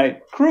that to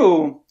my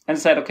crew and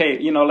said, okay,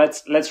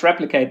 let's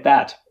replicate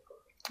that.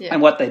 Yeah.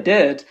 And what they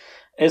did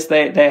is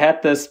they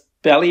had this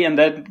belly, and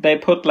then they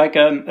put like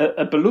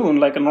a balloon,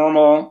 like a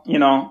normal,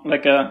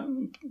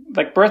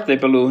 like birthday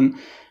balloon,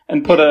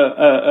 and put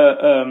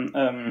a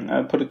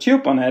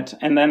tube on it,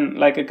 and then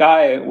like a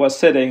guy was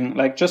sitting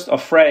like just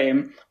off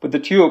frame with the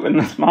tube in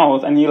his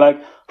mouth, and he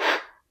like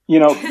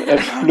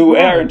blew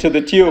air into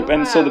the tube,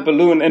 and so the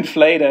balloon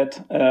inflated,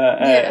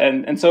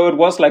 and so it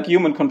was like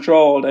human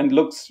controlled and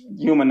looks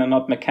human and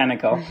not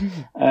mechanical.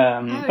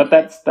 But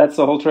that's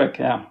the whole trick.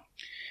 Yeah.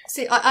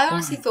 See, I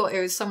honestly thought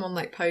it was someone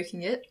like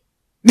poking it.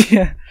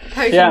 Yeah.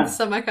 Poking the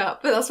stomach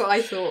up, but that's what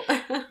I thought.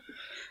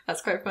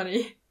 That's quite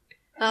funny.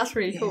 That's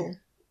really cool.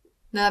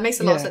 No, that makes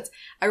a lot of sense.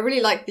 I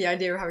really like the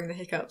idea of having the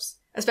hiccups,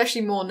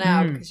 especially more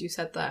now because you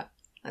said that.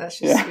 That's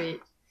just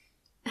sweet.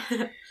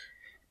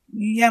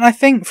 Yeah, and I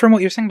think from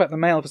what you're saying about the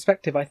male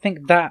perspective, I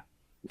think that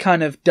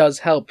kind of does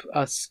help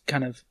us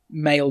kind of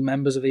male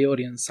members of the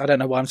audience. I don't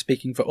know why I'm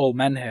speaking for all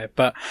men here,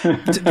 but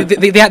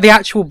the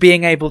actual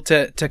being able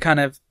to kind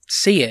of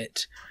see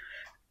it,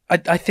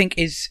 I think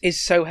is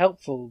so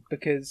helpful,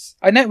 because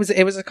I know it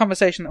was a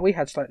conversation that we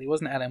had slightly,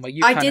 wasn't it, Ellen? Where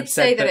you I did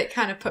say that it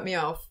kind of put me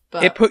off,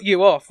 but it put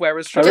you off.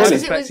 Whereas from my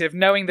perspective,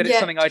 knowing that it's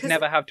something I'd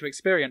never have to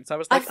experience, I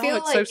was like,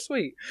 it's so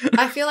sweet.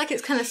 I feel like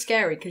it's kind of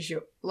scary because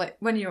you're like,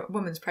 when your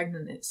woman's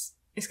pregnant, it's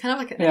kind of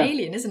like an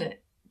alien, isn't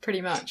it? Pretty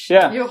much.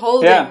 Yeah. You're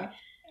holding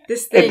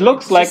this thing. It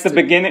looks like the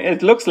beginning.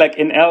 It looks like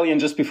in Alien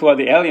just before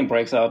the alien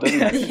breaks out,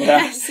 doesn't it?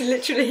 Yes,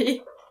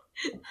 literally.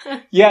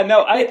 Yeah,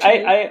 no,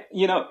 I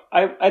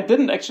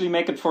didn't actually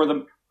make it for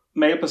the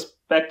male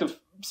perspective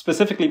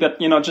specifically, but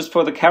just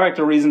for the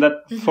character reason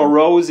that for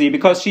Rosie,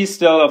 because she's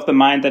still of the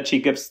mind that she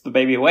gives the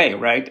baby away,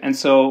 right? And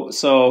so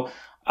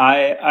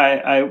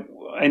I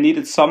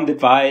needed some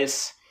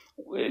device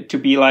to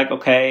be like,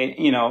 okay,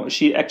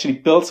 she actually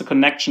builds a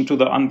connection to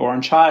the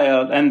unborn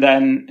child, and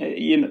then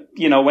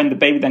when the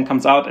baby then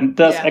comes out and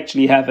does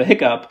actually have a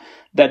hiccup,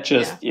 that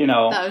just that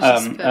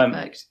was just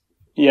perfect.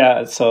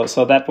 Yeah, so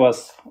that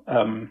was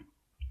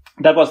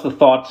the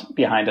thought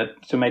behind it,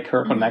 to make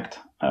her connect.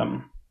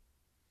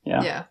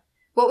 Yeah.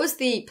 What was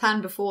the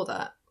plan before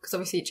that? Because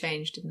obviously it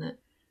changed, didn't it?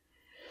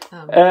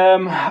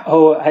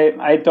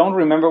 I don't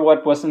remember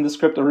what was in the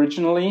script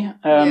originally.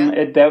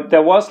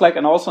 There was like,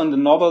 and also in the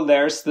novel,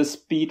 there's this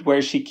beat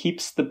where she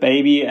keeps the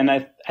baby, and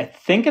I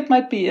think it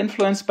might be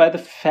influenced by the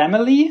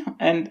family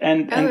and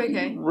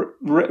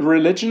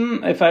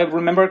religion, if I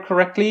remember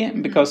correctly,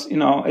 because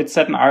it's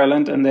set in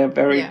Ireland and they're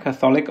very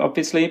Catholic,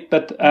 obviously.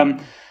 But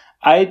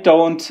I'd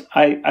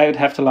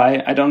have to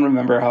lie, I don't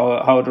remember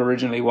how it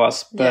originally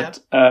was, but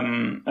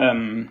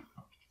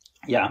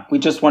we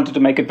just wanted to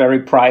make it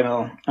very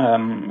primal,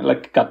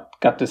 like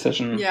gut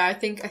decision. Yeah, I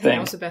think that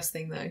was the best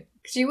thing though,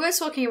 because you were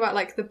talking about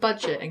like the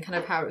budget and kind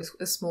of how it was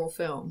a small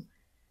film.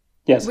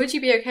 Yes. Would you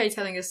be okay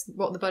telling us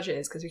what the budget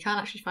is? Because we can't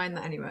actually find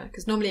that anywhere.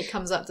 Because normally it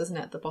comes up, doesn't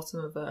it, at the bottom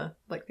of the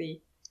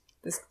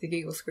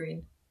Google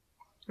screen.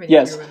 I mean,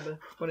 yes. You remember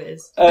what it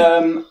is.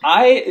 I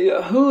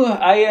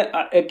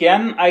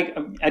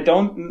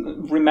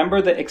don't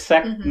remember the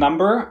exact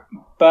number,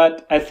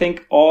 but I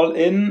think all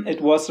in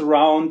it was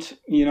around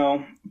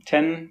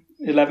 10,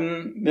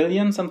 11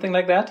 million, something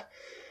like that.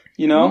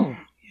 Ooh,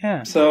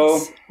 yeah. So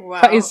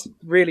wow. That is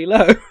really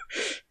low.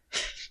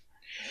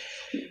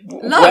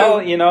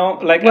 Well, you know,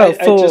 like well,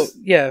 I just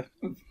yeah.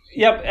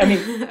 Yep, I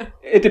mean,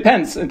 it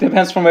depends. It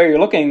depends from where you're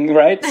looking,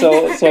 right?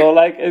 So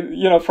like,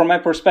 you know, from my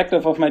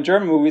perspective of my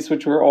German movies,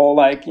 which were all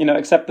like, you know,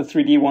 except the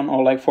 3D one,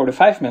 all like 4 to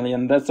 5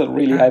 million. That's a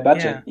really high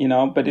budget, you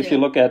know. But if you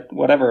look at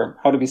whatever,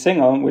 How to Be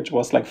Single, which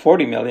was like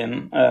 40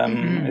 million,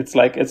 it's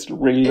like, it's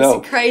really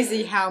low. It's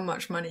crazy how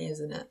much money,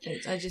 isn't it?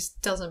 It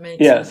just doesn't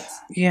make sense.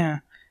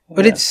 Yeah.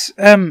 But it's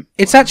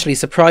actually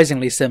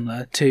surprisingly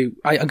similar to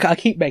I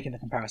keep making the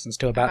comparisons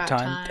to About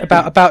Time.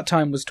 About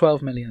Time was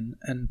 12 million,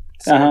 and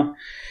so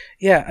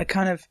yeah, I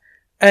kind of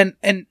and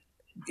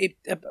it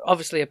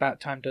obviously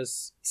About Time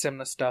does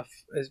similar stuff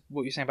as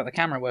what you're saying about the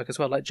camera work as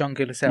well. Like John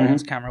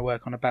Gullisel's camera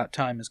work on About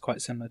Time is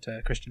quite similar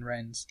to Christian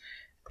Rain's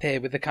here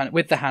with the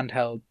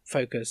handheld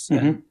focus.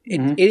 And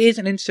it is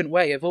an instant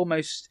way of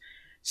almost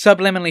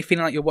subliminally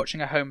feeling like you're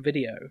watching a home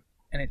video,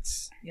 and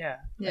it's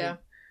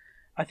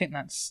I think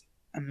that's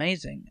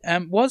amazing.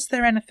 Was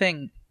there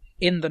anything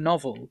in the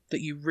novel that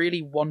you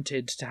really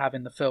wanted to have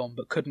in the film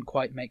but couldn't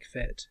quite make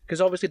fit? Because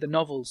obviously the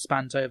novel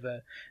spans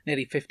over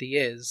nearly 50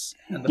 years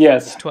and the film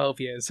is 12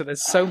 years, so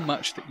there's so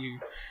much that you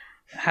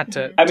had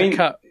to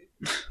cut.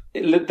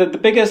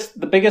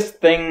 The biggest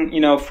thing, you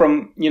know,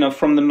 from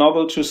the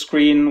novel to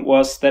screen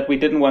was that we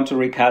didn't want to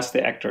recast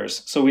the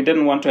actors. So we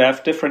didn't want to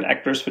have different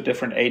actors for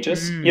different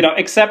ages, you know,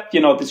 except, you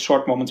know, these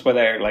short moments where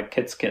they're like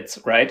kids,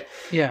 right?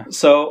 Yeah.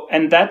 So,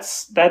 and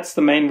that's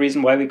the main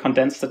reason why we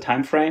condensed the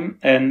time frame.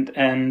 And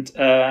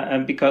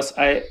because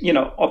you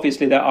know,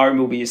 obviously there are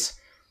movies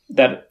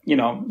that, you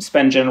know,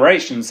 span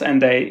generations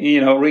and they,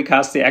 you know,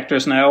 recast the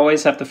actors. And I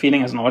always have the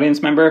feeling as an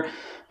audience member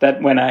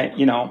that when I,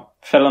 you know,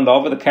 fell in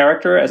love with a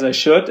character as I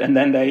should, and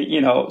then they, you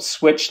know,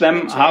 switch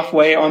them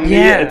halfway on me.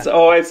 It's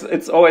always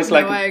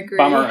like a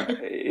bummer.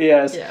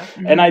 Yes. Yeah.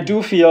 And I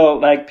do feel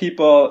like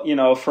people, you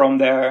know, from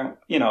their,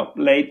 you know,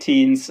 late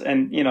teens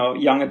and, you know,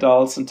 young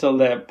adults until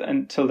their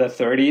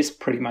 30s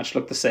pretty much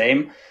look the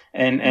same.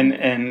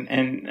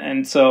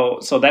 And so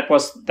that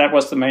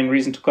was the main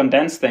reason to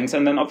condense things.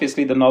 And then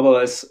obviously the novel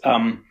is,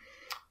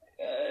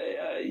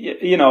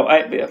 you know,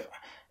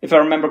 if I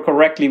remember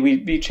correctly,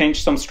 we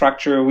changed some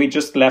structure. We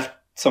just left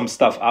some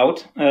stuff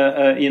out,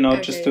 you know,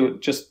 just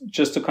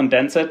to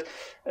condense it.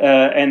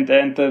 And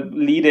the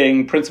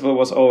leading principle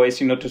was always,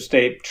 you know, to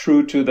stay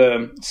true to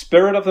the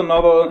spirit of the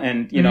novel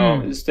and, you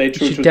know, stay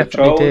true to the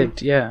tone.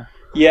 Did, yeah.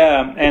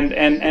 Yeah.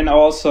 And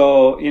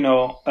also, you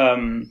know,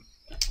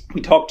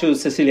 we talked to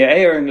Cecilia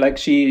Ayer, and like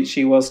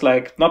she was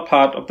like not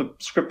part of the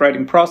script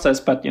writing process,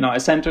 but, you know, I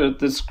sent her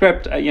the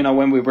script, you know,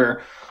 when we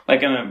were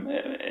like in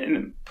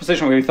a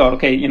position where we thought,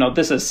 okay, you know,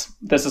 this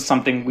is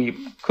something we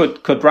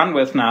could run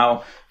with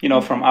now, you know,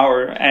 from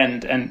our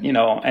end, and, you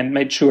know, and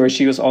made sure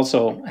she was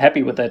also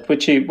happy with it,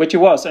 which she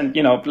was, and,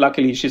 you know,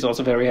 luckily she's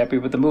also very happy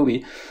with the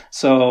movie.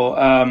 So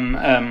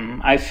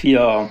I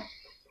feel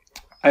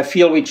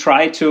we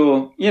try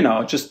to, you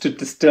know, just to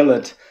distill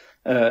it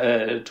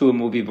to a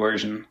movie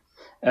version.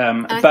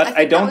 But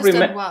I don't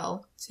remember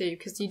well too,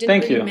 because you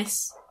didn't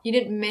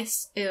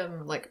miss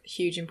like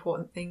huge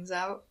important things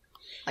out.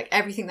 Like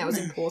everything that was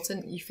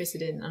important, you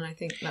fitted in, and I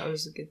think that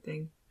was a good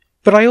thing.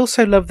 But I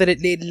also love that it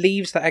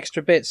leaves that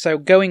extra bit. So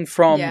going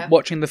from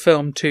watching the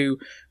film to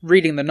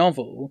reading the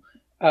novel,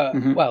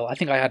 well, I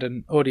think I had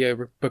an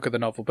audio book of the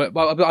novel, but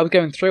I was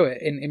going through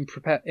it in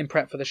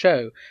prep for the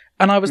show,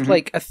 and I was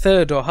like a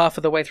third or half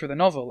of the way through the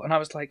novel, and I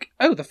was like,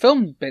 oh, the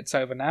film bit's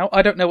over now.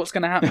 I don't know what's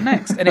going to happen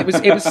next, and it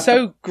was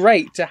so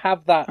great to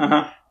have that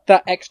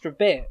that extra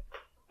bit.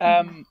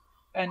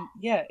 And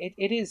yeah,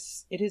 it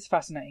is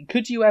fascinating.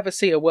 Could you ever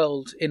see a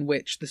world in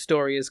which the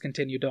story is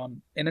continued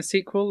on in a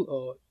sequel,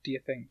 or do you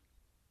think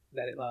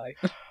let it lie?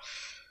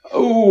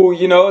 Oh,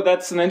 you know,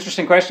 that's an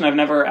interesting question. I've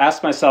never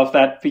asked myself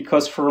that,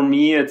 because for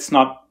me, it's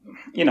not,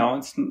 you know,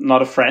 it's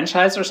not a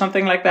franchise or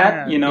something like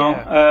that. You know,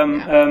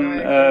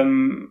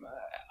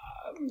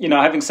 you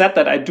know, having said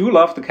that, I do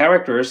love the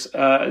characters.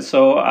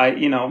 So I,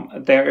 you know,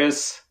 there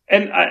is.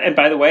 And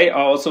by the way,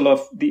 I also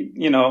love the,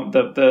 you know,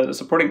 the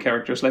supporting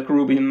characters like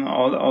Ruby and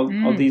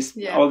all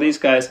these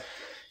guys.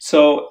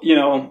 So, you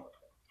know,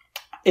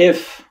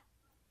 if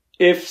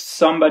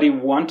somebody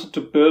wanted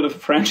to build a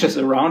franchise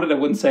around it, I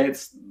wouldn't say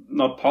it's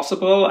not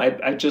possible.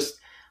 I just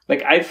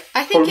like I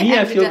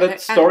feel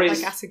that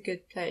stories like at a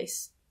good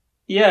place.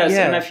 Yes,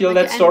 and I feel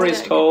like that story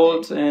is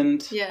told,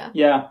 and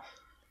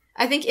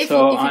I think if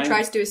you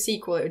try to do a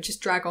sequel, it would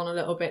just drag on a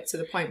little bit to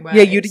the point where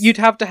you'd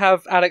have to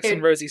have Alex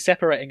and Rosie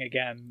seperating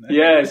again.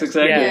 Yes,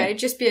 exactly. Yeah, it'd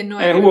just be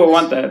annoying. And who would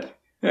want that?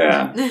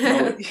 Yeah,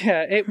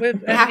 it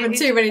would. It happened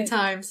too many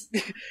times.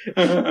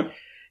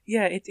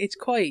 Yeah, it's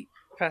quite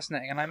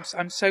fascinating, and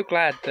I'm so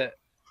glad that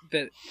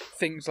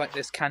things like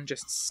this can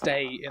just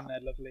stay in their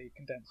lovely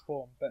condensed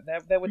form. But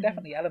there were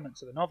definitely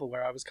elements of the novel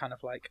where I was kind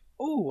of like,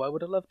 oh, I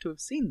would have loved to have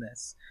seen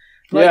this.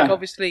 Like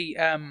obviously,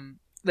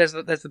 there's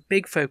a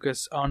big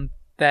focus on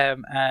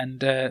them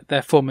and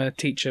their former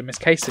teacher, Miss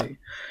Casey,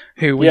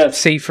 who we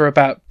see for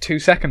about 2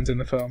 seconds in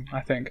the film, I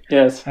think.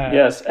 Yes,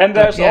 and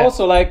there's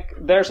also like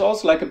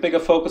a bigger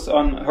focus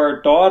on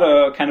her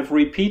daughter kind of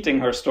repeating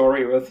her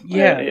story with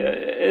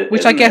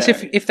which I guess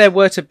if there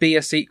were to be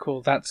a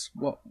sequel, that's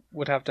what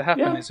would have to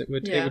happen. Is it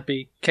would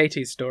be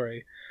Katie's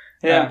story.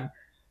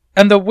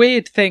 And the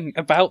weird thing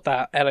about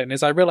that, Ellen,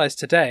 is I realised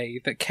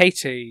today that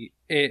Katie,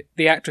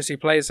 the actress who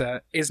plays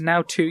her, is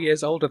now 2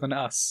 years older than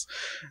us,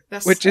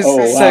 which is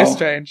so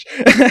strange.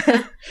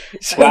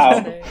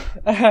 Wow.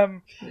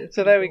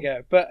 So there we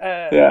go. But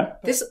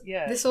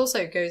this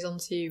also goes on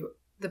to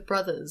the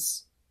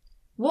brothers.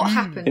 What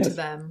happened to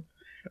them?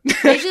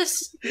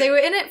 They were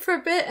in it for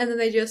a bit and then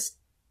they just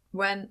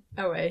went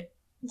away,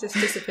 just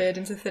disappeared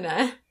into thin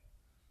air.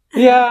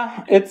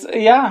 It's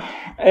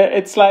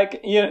like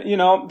you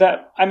know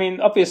that. I mean,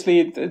 obviously,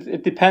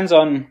 it depends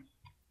on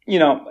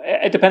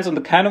it depends on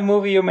the kind of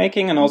movie you're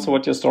making and also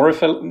what your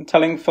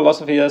storytelling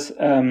philosophy is.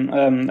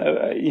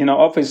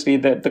 Obviously,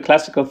 the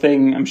classical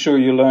thing I'm sure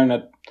you learn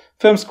at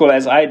film school,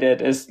 as I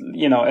did, is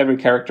every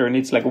character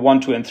needs like a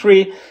 1, 2, and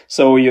 3.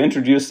 So you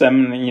introduce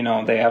them,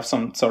 they have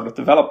some sort of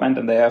development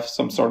and they have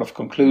some sort of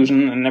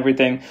conclusion and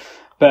everything.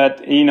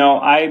 But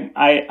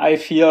I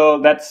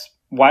feel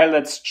while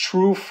that's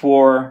true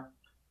for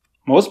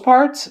most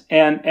parts,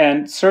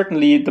 and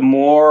certainly the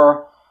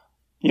more,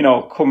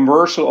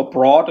 commercial or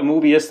broad a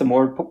movie is, the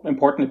more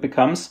important it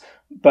becomes.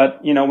 But,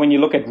 when you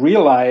look at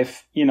real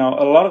life, a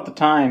lot of the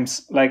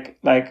times, like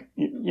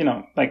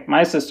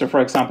my sister,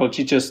 for example,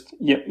 she just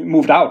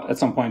moved out at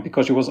some point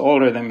because she was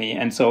older than me.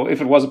 And so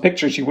if it was a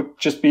picture, she would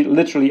just be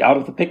literally out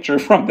of the picture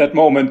from that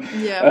moment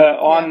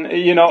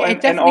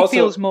it definitely also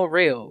feels more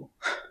real.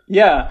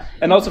 Yeah,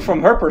 and also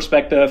from her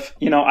perspective,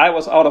 I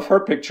was out of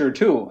her picture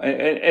too,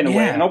 in a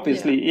way. And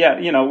obviously,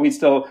 we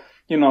still,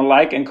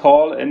 like and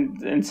call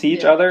and see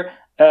each other.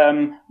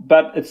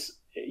 But it's,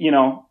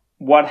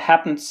 what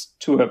happens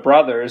to her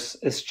brothers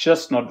is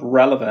just not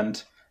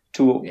relevant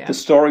to the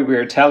story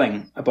we're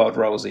telling about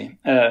Rosie.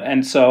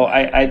 And so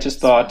I just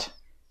thought,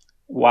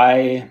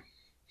 why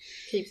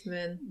keep them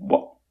in?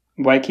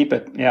 Why keep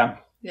it? Yeah.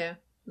 Yeah,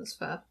 that's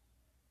fair.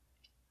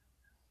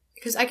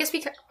 Because I guess we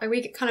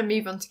kind of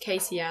move on to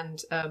Katie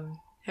and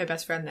her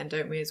best friend then,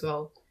 don't we, as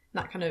well?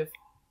 And that kind of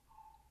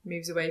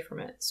moves away from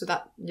it. So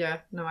that, I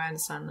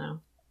understand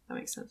now. That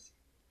makes sense.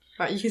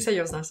 Right, you can say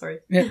yours now, sorry.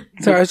 Yeah.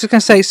 So I was just going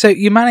to say, so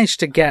you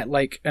managed to get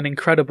like an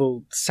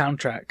incredible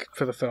soundtrack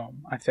for the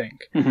film, I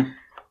think. Mm-hmm.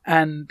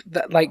 And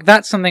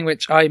that's something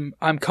which I'm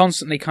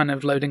constantly kind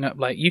of loading up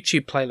like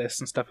YouTube playlists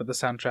and stuff with the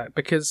soundtrack,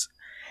 because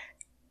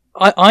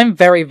I'm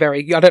very,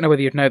 very, I don't know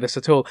whether you'd know this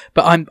at all,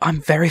 but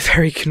I'm very,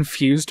 very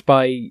confused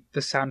by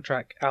the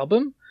soundtrack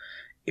album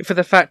for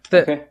the fact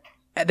that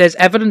there's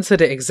evidence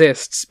that it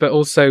exists, but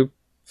also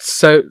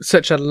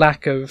such a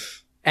lack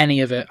of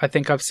any of it. I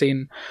think I've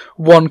seen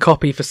one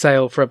copy for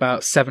sale for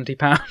about £70.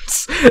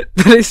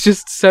 That it's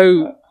just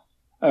so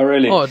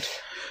really odd.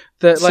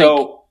 That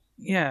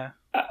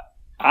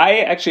I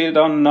actually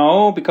don't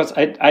know, because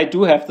I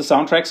do have the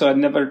soundtrack, so I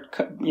never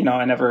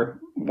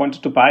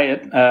wanted to buy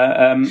it.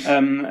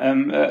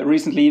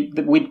 Recently,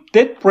 we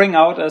did bring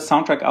out a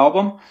soundtrack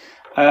album.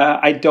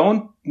 I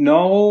don't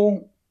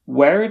know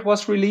where it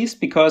was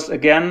released, because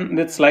again,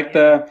 it's like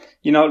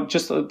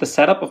just the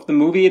setup of the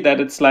movie,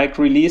 that it's like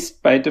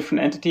released by a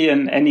different entity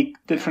in any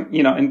different,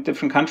 in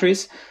different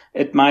countries.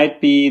 It might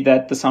be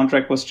that the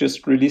soundtrack was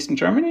just released in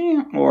Germany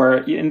or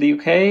in the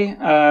UK.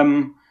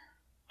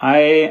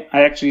 I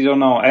actually don't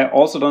know. I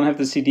also don't have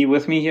the CD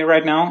with me here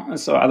right now,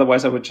 so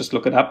otherwise I would just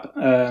look it up.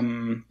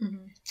 Well,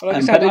 like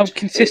I said, I'm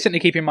consistently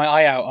keeping my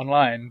eye out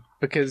online,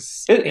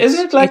 because is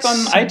it like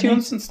on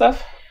iTunes and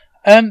stuff?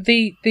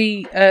 The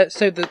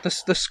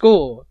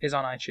score is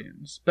on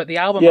iTunes, but the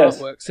album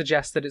artwork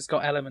suggests that it's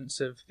got elements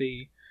of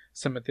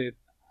some of the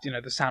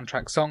the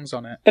soundtrack songs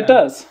on it. It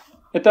does.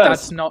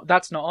 That's not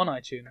on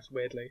iTunes,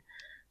 weirdly.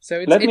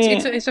 So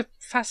it's a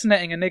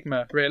fascinating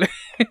enigma, really.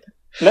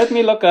 Let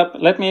me look up.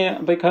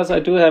 Because I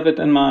do have it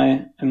in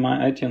my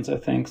iTunes, I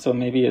think. So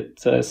maybe it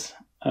says,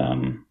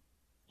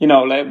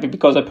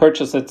 because I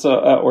purchased it, so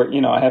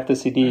I have the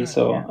CD,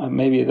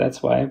 maybe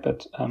that's why.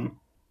 But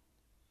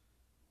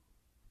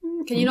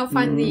can you not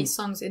find the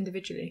songs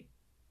individually?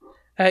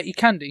 You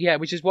can do,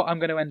 which is what I'm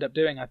going to end up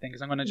doing. I think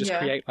is I'm going to just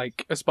create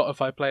like a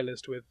Spotify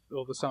playlist with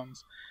all the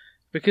songs,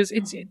 because I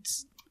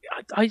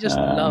just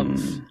love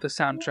the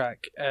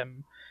soundtrack,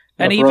 and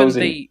even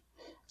Rosie.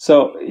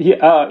 So you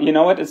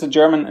know what? It's a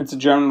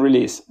German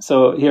release.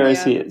 So here I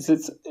see it.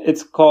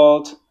 It's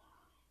called.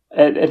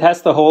 It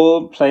has the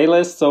whole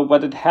playlist. So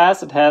what it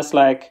has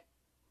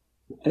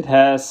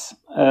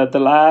the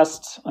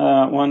last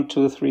 1,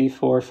 2, 3,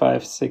 4,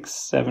 5, 6,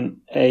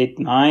 7, 8,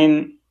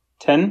 9,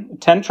 10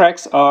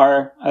 tracks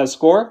are a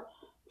score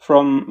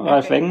from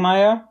Ralf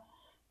Wegenmeier,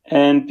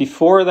 and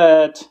before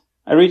that,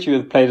 I read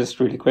you the playlist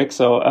really quick.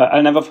 So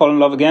I'll Never Fall in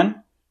Love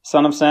Again,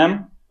 Son of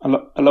Sam,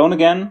 Alone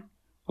Again,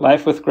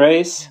 Life with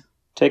Grace,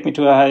 Take Me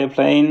to a Higher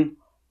Plane,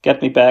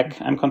 Get Me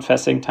Back, I'm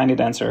Confessing, Tiny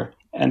Dancer,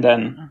 and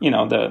then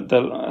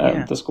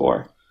the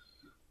score.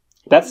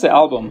 That's the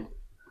album.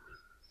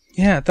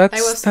 Yeah, There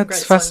was some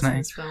that's great songs in fascinating.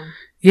 this film.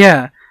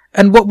 Yeah,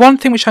 and one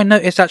thing which I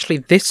noticed actually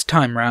this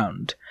time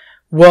round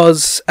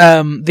was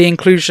the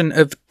inclusion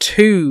of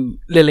 2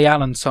 Lily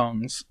Allen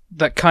songs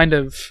that kind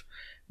of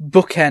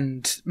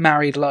bookend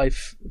married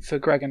life for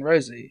Greg and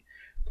Rosie.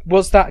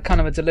 Was that kind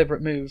of a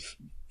deliberate move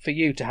for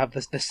you to have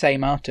the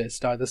same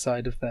artist either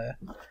side of their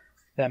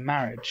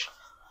marriage?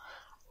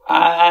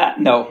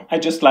 No, I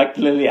just liked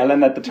Lily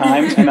Allen at the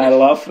time, and I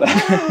love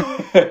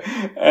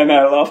and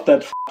I love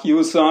that "F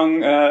You"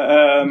 song,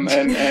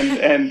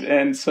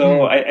 and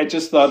so I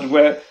just thought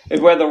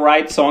it were the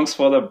right songs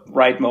for the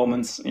right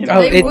moments. You know?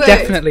 Oh, it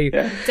definitely.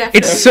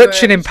 It's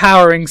such an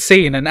empowering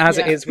scene, and as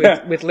it is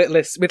with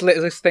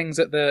Littlest Things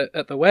at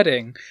the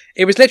wedding,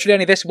 it was literally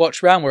only this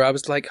watch round where I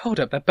was like, hold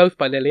up, they're both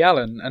by Lily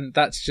Allen, and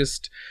that's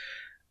just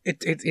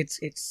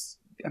it's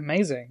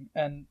amazing,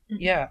 and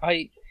yeah,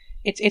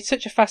 It's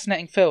such a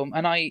fascinating film,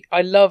 and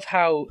I love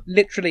how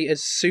literally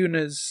as soon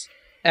as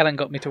Ellen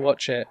got me to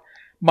watch it,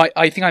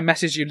 I think I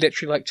messaged you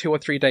literally like 2 or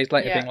 3 days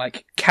later being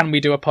like, can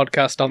we do a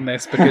podcast on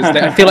this? Because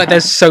I feel like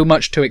there's so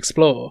much to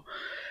explore.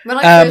 When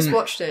I first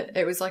watched it,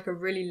 it was like a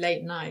really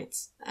late night,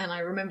 and I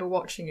remember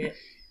watching it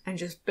and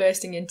just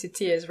bursting into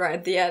tears right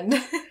at the end.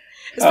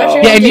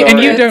 Especially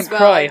and you don't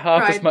cry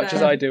half as much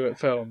as I do at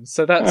films,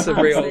 so that's a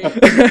real...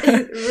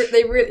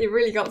 It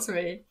really got to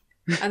me.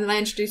 And then I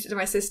introduced it to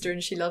my sister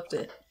and she loved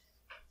it.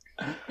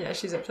 Yeah,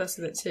 she's obsessed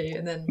with it too.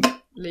 And then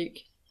Luke.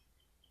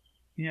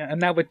 Yeah,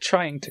 and now we're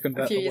trying to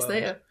convert a few years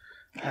later.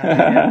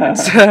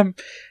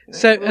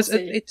 So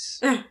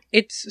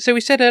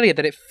we said earlier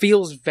that it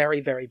feels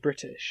very, very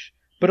British,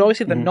 but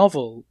obviously the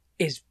novel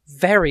is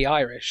very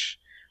Irish.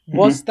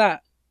 Was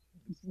that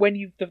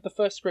when the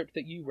first script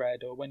that you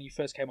read, or when you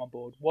first came on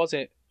board? Was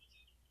it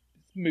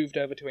moved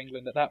over to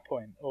England at that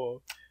point,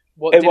 or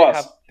did it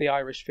have the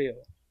Irish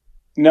feel?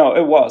 No,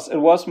 it was. It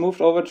was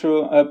moved over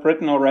to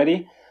Britain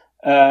already.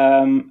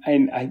 And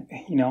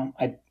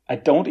I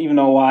don't even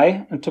know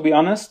why, to be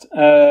honest.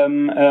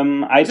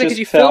 I just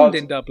you filmed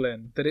in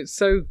Dublin, that it's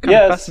so kind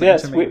of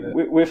fascinating to me.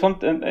 We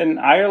filmed in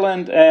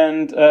Ireland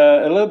and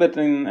a little bit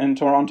in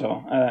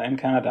Toronto, in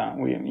Canada.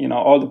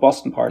 All the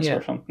Boston parts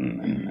were filmed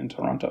in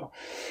Toronto.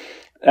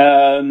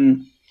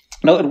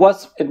 No, it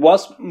was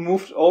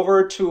moved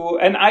over to,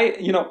 and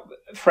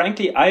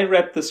frankly, I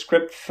read the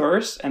script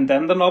first and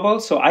then the novel,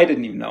 so I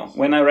didn't even know.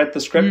 When I read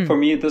the script, for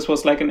me, this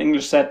was like an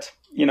English set,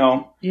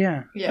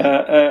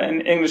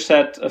 an English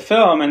set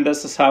film, and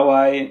this is how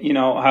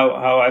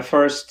I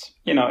first,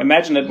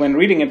 imagined it when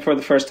reading it for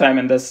the first time,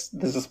 and this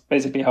is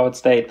basically how it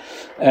stayed.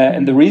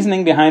 And the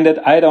reasoning behind it,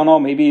 I don't know,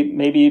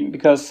 maybe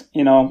because,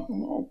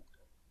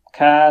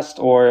 cast,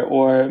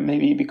 or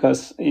maybe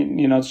because,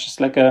 it's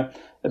just like a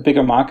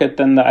bigger market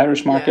than the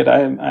Irish market.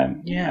 I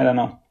don't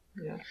know.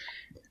 Yeah.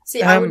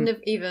 See, I wouldn't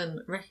have even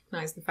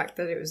recognised the fact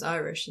that it was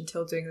Irish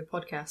until doing the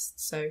podcast,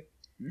 so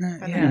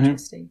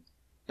interesting.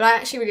 But I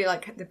actually really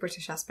like the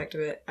British aspect of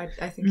it. I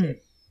think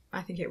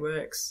it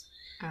works.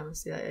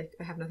 Honestly, I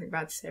have nothing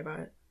bad to say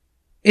about it.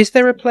 Is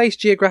there a place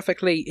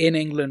geographically in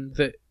England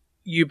that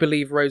you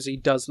believe Rosie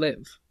does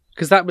live?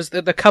 Because that was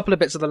the couple of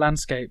bits of the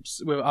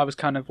landscapes where I was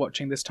kind of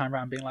watching this time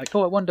around, being like,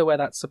 "Oh, I wonder where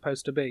that's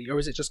supposed to be," or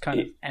is it just kind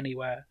of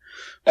anywhere?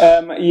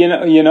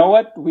 You know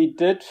what? We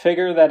did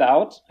figure that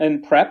out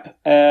in prep,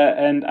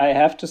 and I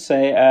have to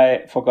say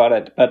I forgot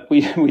it. But we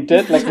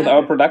did, like with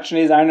our production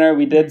designer,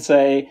 we did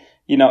say,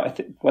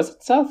 was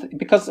it South?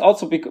 Because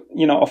also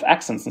of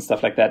accents and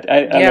stuff like that.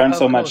 I learned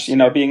so much,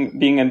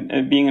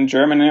 being in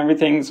German and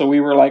everything. So we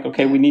were like,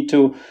 okay, we need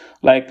to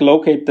like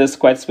locate this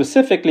quite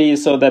specifically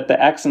so that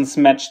the accents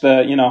match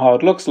the how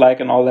it looks like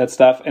and all that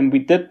stuff. And we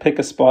did pick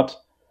a spot,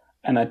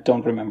 and I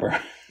don't remember.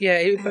 Yeah,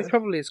 it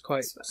probably is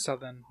quite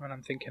southern when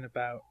I'm thinking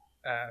about.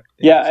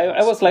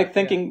 I was like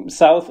thinking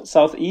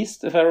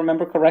southeast, if I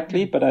remember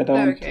correctly, but I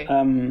don't. Okay.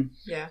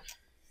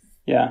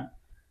 Yeah.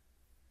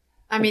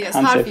 I mean, it's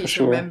hard for you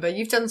to remember.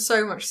 You've done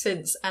so much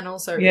since, and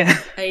also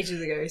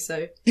ages ago.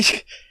 So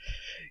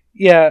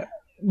yeah,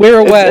 we're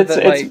aware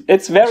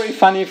it's very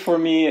funny for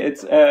me.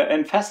 It's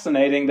and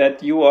fascinating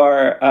that you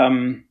are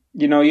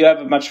you have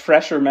a much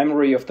fresher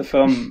memory of the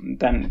film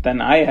than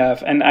I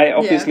have, and I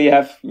obviously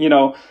have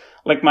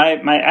like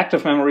my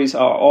active memories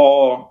are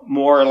all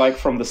more like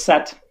from the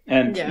set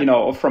and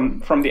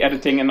from the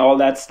editing and all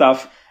that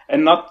stuff,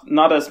 and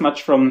not as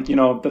much from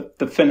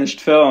the finished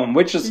film,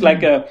 which is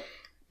like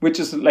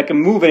a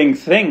moving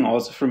thing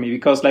also for me,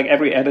 because like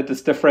every edit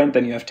is different,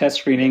 then you have test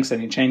screenings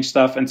and you change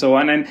stuff and so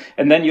on,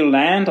 and then you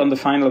land on the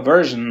final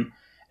version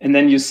and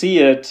then you see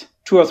it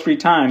 2 or 3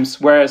 times,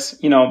 whereas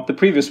the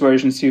previous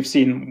versions you've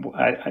seen,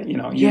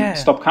 you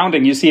stop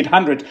counting, you see it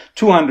 100,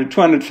 200,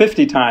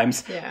 250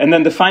 times, and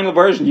then the final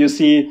version you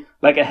see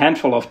like a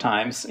handful of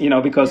times,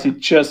 because you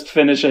just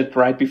finish it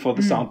right before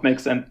the sound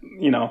mix and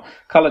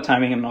color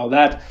timing and all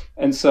that,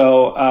 and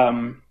so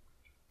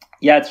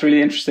yeah, it's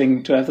really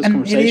interesting to have this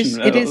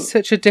conversation. It is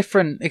such a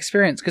different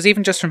experience, because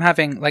even just from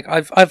having, like,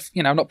 I've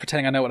you know, I'm not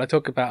pretending I know what I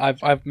talk about.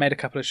 I've made a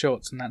couple of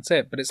shorts and that's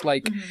it. But it's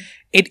like,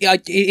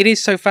 it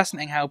is so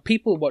fascinating how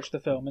people watch the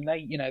film and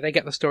they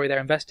get the story, they're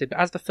invested. But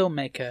as the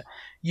filmmaker,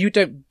 you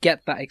don't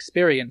get that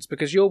experience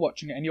because you're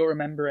watching it and you're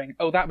remembering,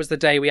 oh, that was the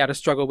day we had a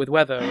struggle with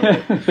weather. Or,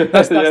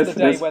 that's the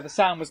day where the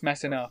sound was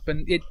messing up,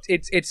 and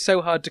it's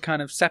so hard to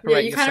kind of separate. Yeah,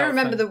 you kind of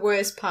remember the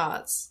worst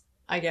parts,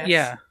 I guess.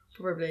 Yeah,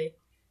 probably.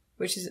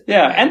 Which is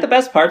and the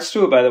best parts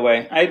too, by the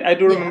way. I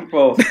do remember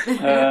both.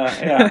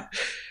 Yeah.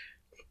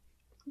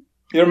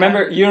 You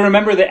remember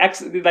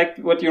like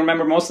what you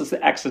remember most is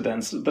the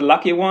accidents, the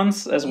lucky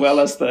ones as well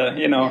as the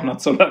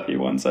not so lucky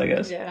ones, I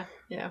guess.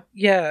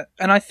 Yeah,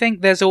 and I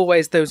think there's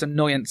always those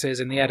annoyances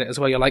in the edit as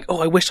well. You're like,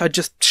 oh, I wish I'd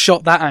just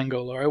shot that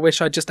angle, or I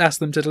wish I'd just asked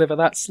them to deliver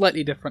that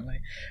slightly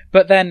differently.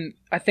 But then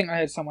I think I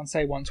heard someone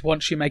say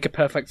once you make a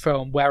perfect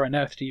film, where on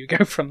earth do you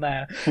go from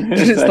there?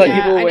 It's like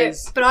you've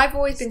always. But I've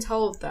always been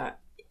told that.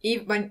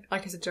 Even when,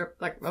 like, as a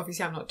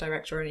obviously I'm not a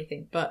director or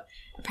anything, but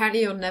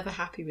apparently you're never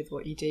happy with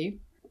what you do,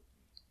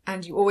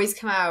 and you always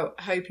come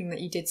out hoping that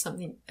you did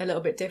something a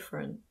little bit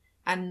different,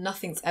 and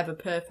nothing's ever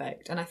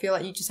perfect. And I feel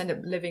like you just end up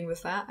living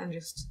with that and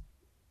just.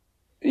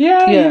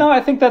 Yeah.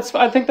 I think that's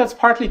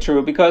partly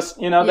true, because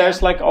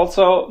there's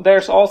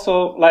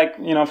also like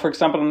for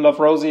example in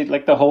Love Rosie,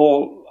 like the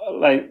whole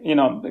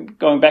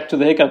going back to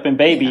the hiccup in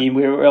Baby,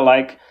 we were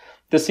like.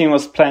 The scene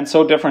was planned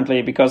so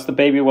differently because the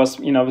baby was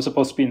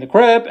supposed to be in the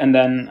crib, and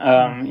then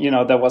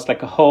there was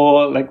like a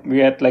whole we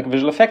had like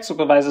visual effects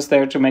supervisors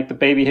there to make the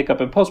baby hiccup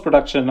in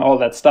post-production, all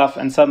that stuff,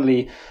 and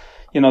suddenly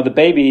the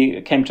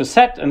baby came to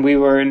set and we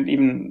weren't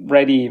even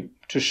ready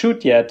to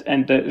shoot yet,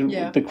 and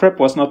the crib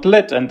was not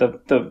lit, and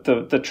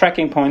the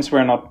tracking points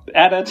were not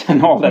added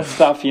and all that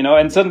stuff,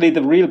 and suddenly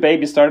the real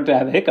baby started to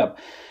have a hiccup.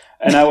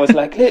 And I was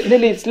like,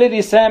 Lily, it's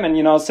Lily, Sam. And,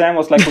 Sam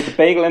was like with a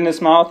bagel in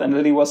his mouth, and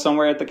Lily was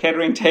somewhere at the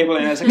catering table.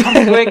 And I said,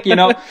 come quick,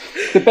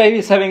 the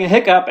baby's having a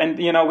hiccup. And,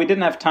 we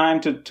didn't have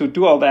time to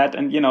do all that.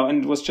 And,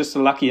 and it was just a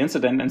lucky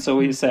incident. And so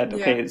he said,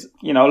 okay,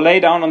 lay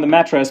down on the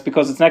mattress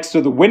because it's next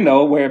to the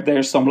window where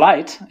there's some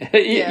light,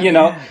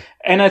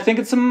 And I think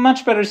it's a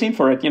much better scene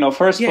for it,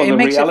 first for the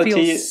reality.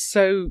 It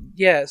feel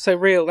so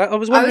real. I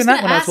was wondering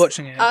when I was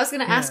watching it. I was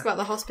going to ask about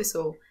the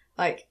hospital,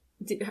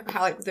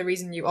 how the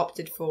reason you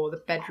opted for the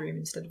bedroom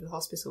instead of the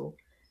hospital.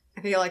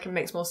 I feel like it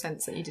makes more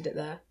sense that you did it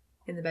there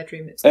in the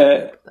bedroom. It's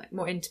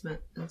more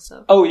intimate and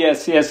stuff. Oh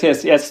yes,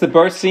 the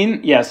birth scene.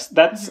 Yes,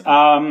 that's.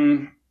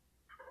 I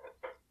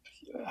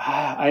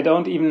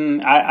don't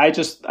even. I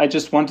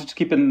just wanted to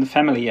keep it in the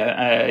family.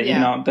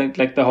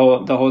 The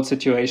whole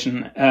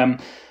situation. And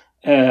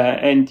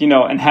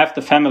have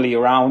the family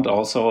around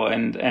also,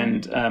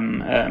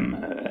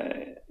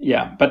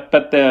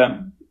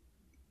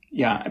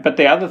 but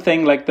the other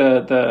thing, like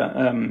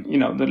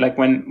like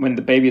when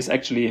the baby is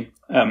actually,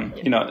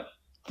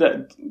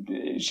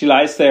 she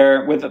lies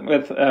there with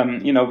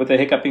the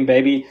hiccuping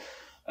baby,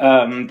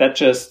 that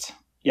just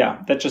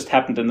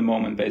happened in the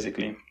moment,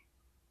 basically.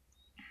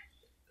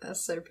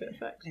 That's so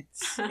perfect.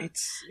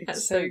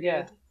 It's so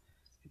good.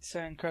 It's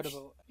so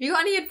incredible. Have you got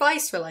any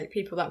advice for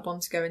people that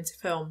want to go into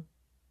film?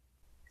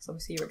 Because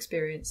obviously your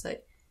experience,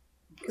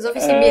 because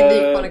obviously me and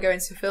Luke want to go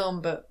into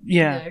film, but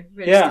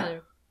we're just kind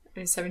of.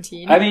 In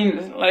 17. I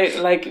mean,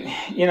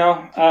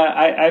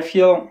 I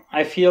feel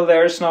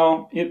there's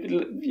no,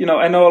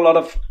 I know a lot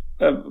of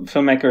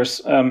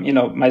filmmakers,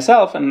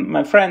 myself and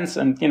my friends,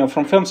 and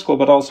from film school,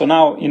 but also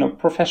now,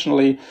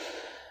 professionally,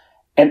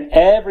 and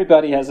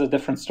everybody has a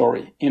different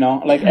story.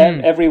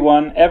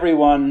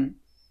 Everyone,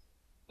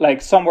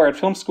 like somewhere at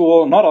film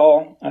school, not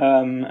all,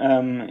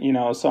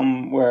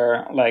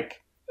 somewhere like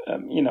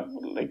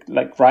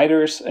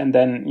writers, and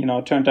then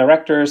turned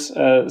directors.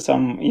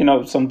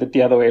 Some did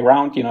the other way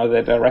around.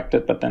 They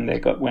directed, but then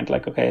they went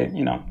like, okay,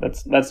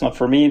 that's not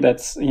for me.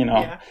 That's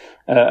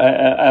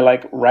I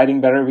like writing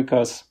better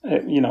because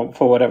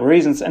for whatever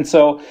reasons. And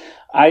so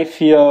I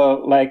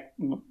feel like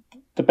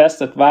the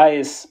best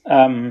advice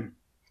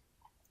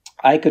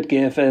I could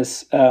give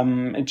is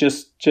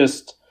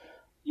just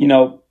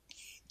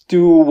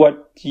do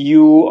what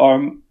you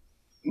are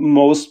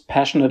most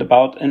passionate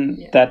about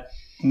in that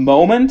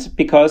moment,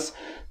 because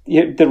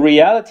the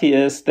reality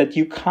is that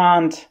you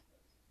can't,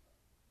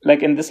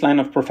 like in this line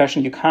of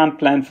profession, you can't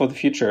plan for the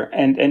future,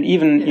 and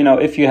even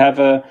if you have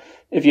a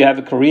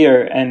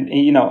career, and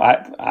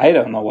I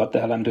don't know what the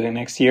hell I'm doing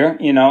next year,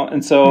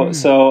 and so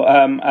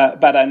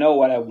but I know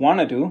what I want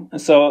to do,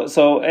 so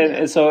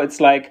it's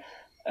like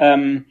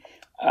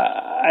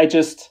I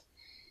just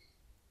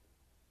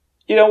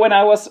when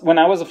I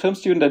was a film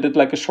student, I did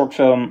like a short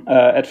film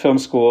at film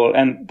school,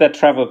 and that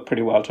traveled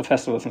pretty well to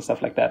festivals and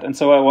stuff like that. And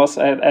so I was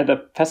at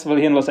a festival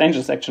here in Los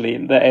Angeles, actually,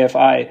 the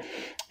AFI,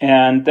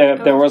 and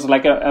there was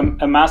like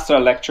a master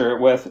lecture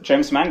with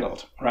James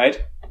Mangold,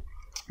 right?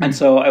 And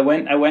so I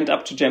went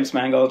up to James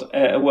Mangold.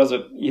 It was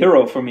a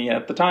hero for me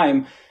at the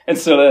time, and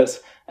still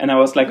is. And I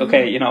was like,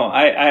 okay, you know,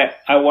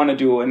 I want to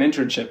do an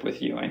internship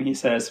with you. And he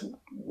says,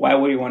 why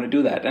would you want to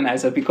do that? And I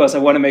said, because I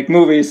want to make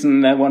movies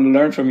and I want to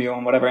learn from you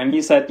and whatever. And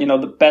he said, you know,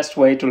 the best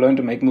way to learn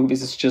to make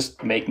movies is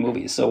just make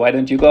movies. So why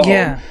don't you go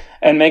home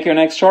and make your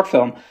next short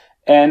film?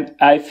 And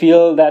I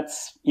feel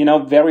that's, you know,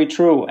 very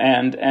true.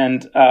 And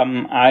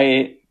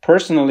I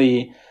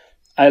personally,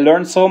 I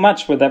learn so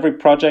much with every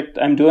project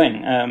I'm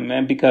doing.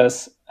 And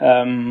because,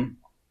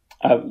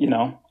 you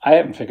know, I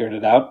haven't figured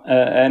it out.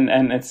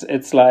 And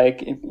it's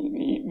like,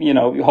 you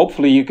know,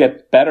 hopefully you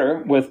get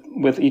better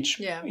with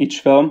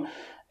each film.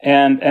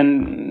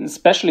 And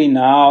especially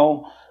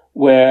now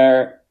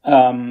where,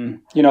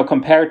 you know,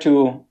 compared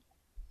to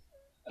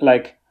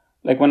like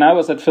when I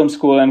was at film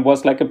school and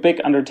was like a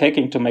big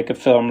undertaking to make a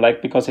film,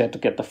 like because you had to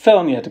get the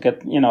film, you had to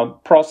get, you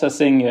know,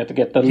 processing, you had to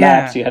get the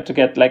labs, you had to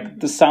get like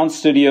the sound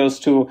studios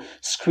to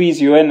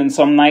squeeze you in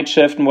some night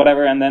shift and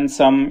whatever. And then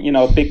some, you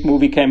know, big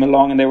movie came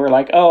along and they were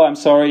like, oh, I'm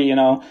sorry, you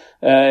know,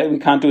 we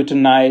can't do it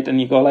tonight. And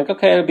you go like,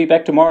 okay, I'll be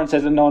back tomorrow, and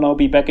says, no,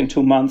 be back in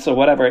 2 months or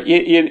whatever,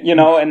 you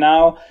know, and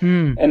now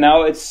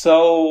it's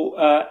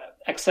so,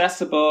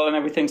 accessible and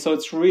everything. So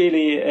it's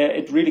really,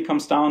 it really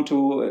comes down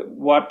to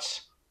what,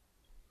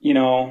 you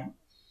know,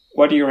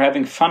 what you're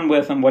having fun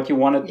with and what you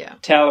want to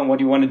tell and what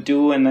you want to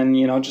do, and then,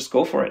 you know, just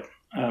go for it.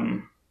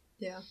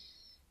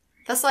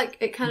 That's like,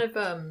 it kind of,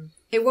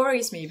 it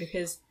worries me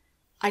because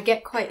I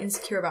get quite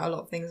insecure about a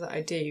lot of things that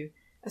I do,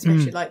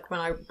 especially like when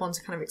I want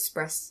to kind of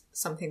express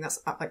something that's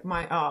like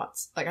my art.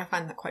 Like I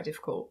find that quite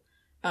difficult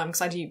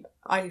because I do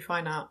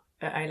fine art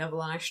at A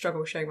level and I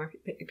struggle showing my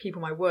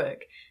people my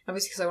work.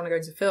 Obviously, because I want to go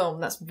into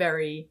film, that's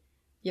very,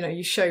 you know,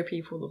 you show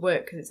people the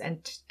work because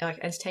it's like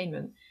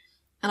entertainment.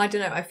 And I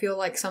don't know, I feel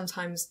like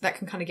sometimes that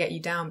can kind of get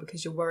you down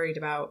because you're worried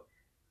about,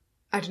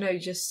 I don't know,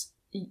 just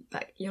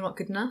like you're not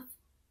good enough.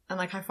 And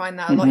like I find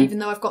that a lot, even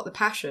though I've got the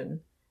passion,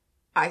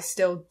 I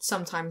still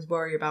sometimes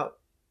worry about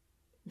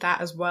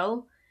that as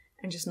well,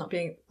 and just not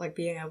being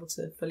able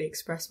to fully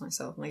express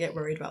myself. And I get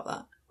worried about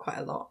that quite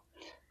a lot.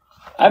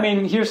 I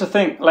mean, here's the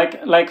thing,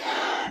 like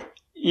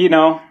you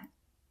know,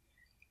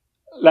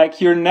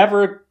 like you're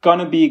never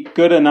gonna be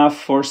good enough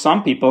for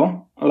some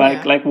people.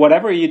 Like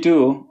whatever you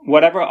do,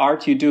 whatever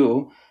art you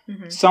do,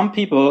 some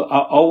people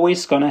are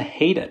always gonna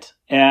hate it.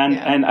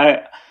 And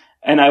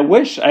I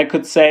wish I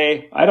could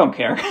say I don't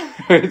care.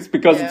 It's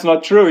because it's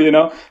not true, you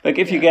know. Like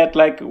if you get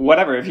like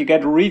whatever, if you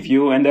get a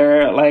review and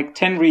there are like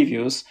 10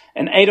 reviews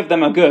and 8 of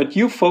them are good,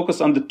 you focus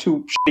on the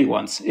 2 shitty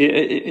ones.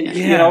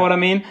 You know what I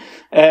mean?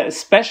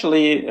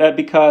 Especially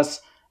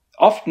because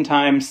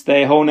oftentimes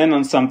they hone in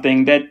on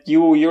something that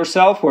you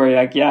yourself were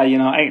like, yeah, you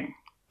know,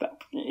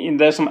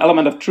 there's some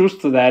element of truth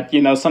to that,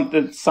 you know,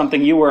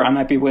 something you were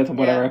unhappy with or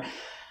whatever.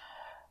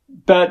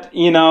 But,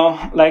 you know,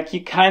 like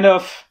you kind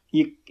of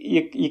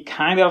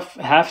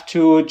have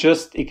to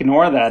just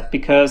ignore that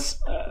because,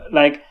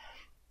 like,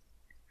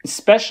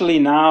 especially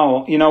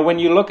now, you know, when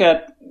you look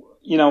at,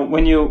 you know,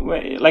 when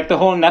you, like the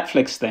whole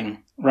Netflix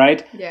thing,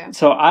 right? Yeah.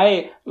 So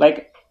I,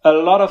 like, a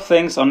lot of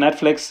things on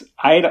Netflix,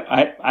 I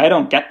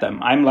don't get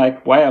them. I'm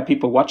like, why are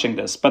people watching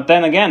this? But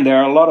then again, there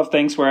are a lot of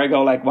things where I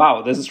go like,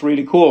 wow, this is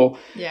really cool.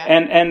 Yeah.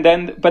 And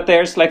then, but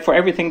there's like, for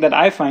everything that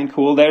I find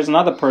cool, there's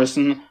another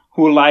person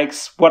who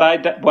likes what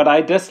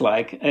I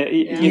dislike,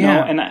 you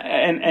know,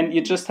 and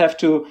you just have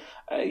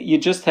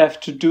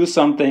to do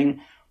something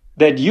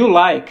that you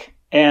like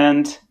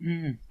and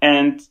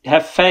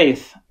have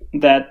faith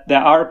that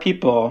there are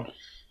people,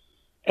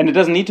 and it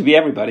doesn't need to be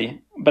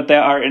everybody, but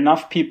there are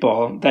enough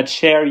people that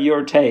share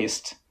your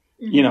taste,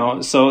 you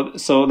know, so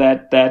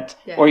that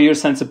or your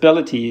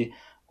sensibility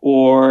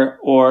or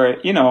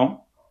you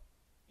know,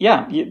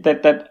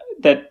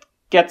 that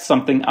gets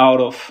something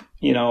out of,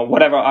 you know,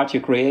 whatever art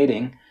you're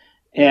creating.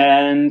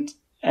 And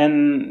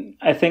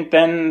I think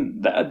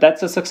then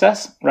that's a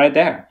success right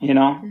there, you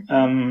know.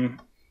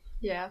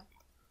 Yeah,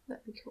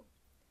 that'd be cool.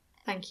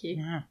 Thank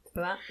you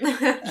for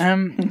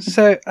that.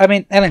 So, I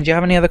mean, Elin, do you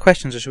have any other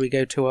questions, or should we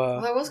go to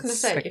our? Well, I was going to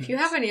say, if you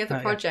have any other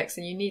projects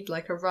and you need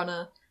like a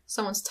runner,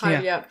 someone to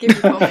tidy up, give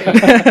you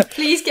coffee,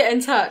 please get in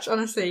touch.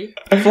 Honestly,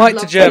 flight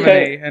to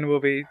Germany, and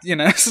we'll be, you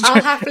know.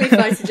 I'll happily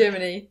fly to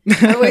Germany.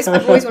 I've always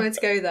wanted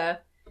to go there.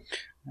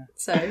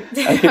 So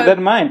I'll keep that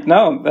in mind.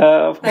 No,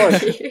 of course.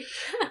 Thank you.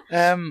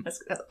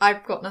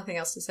 I've got nothing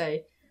else to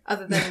say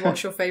other than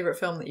what's your favourite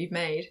film that you've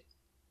made,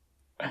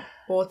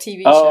 or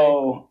TV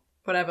show,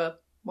 whatever.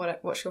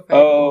 What's your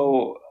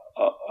favourite?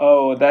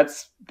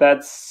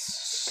 That's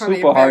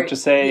super hard to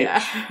say.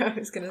 Yeah, I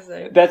was gonna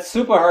say that's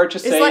super hard to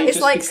say. It's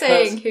like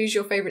saying who's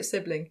your favourite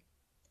sibling.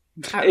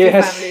 Out of yes,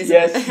 your family, isn't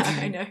yes. it?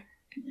 I know.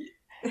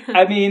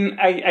 I mean,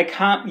 I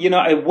can't. You know,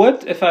 I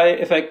would if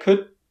I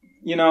could.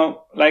 You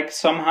know, like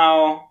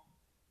somehow,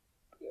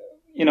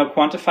 you know,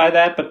 quantify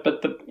that. But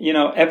the, you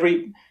know,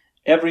 every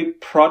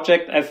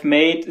project I've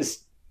made is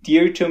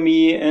dear to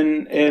me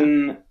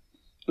in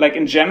like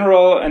in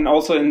general and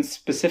also in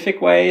specific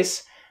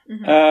ways.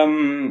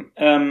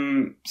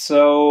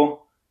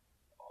 So,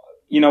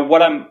 you know,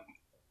 what I'm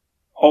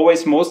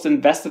always most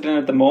invested in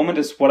at the moment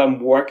is what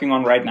I'm working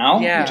on right now.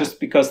 Yeah. Just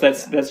because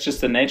that's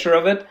just the nature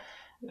of it.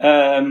 But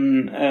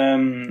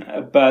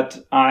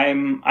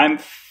I'm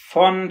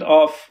fond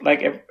of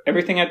like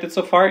everything I did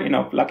so far,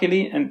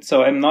 luckily, and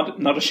so I'm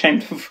not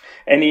ashamed of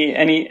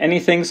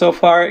anything so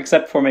far,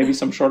 except for maybe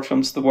some short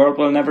films the world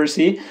will never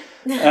see.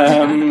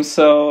 Send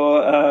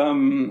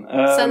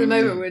them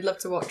over. We'd love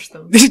to watch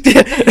them.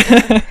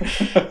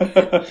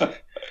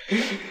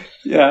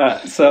 Yeah.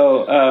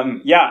 So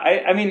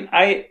I mean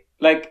I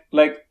like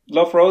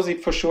love Rosie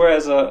for sure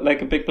as a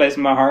big place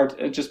in my heart,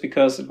 just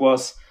because it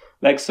was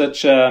like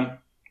such a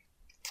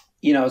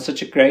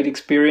great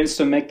experience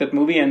to make that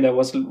movie, and there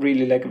was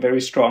really like a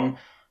very strong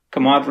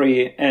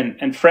camaraderie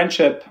and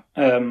friendship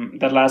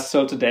that lasts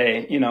till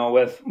today,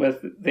 with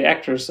the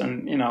actors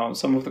and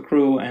some of the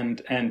crew,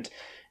 and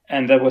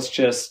that was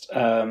just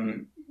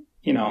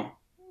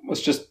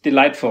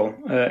delightful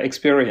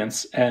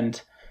experience,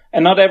 and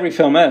not every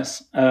film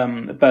is,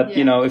 but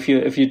if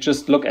you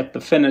just look at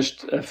the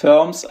finished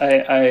films,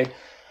 I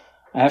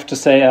have to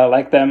say I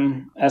like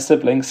them as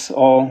siblings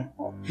all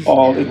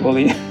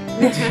equally.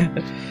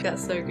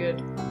 That's so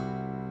good.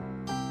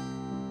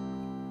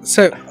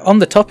 So, on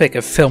the topic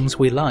of films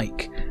we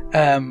like,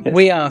 yes.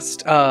 We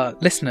asked our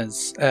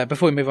listeners,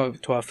 before we move over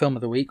to our film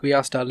of the week, we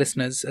asked our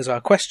listeners as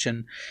our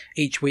question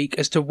each week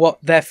as to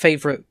what their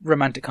favourite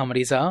romantic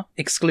comedies are,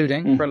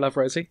 excluding For Love,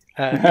 Rosie,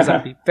 because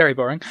that would be very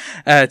boring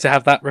to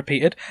have that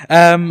repeated.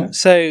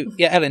 So,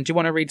 Ellen, do you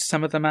want to read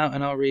some of them out,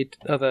 and I'll read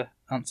other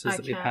answers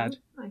that we've had?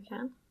 I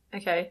can.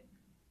 Okay.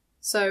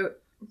 So,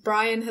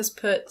 Brian has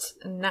put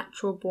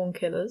Natural Born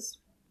Killers.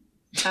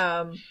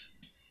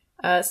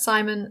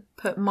 Simon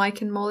put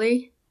Mike and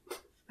Molly.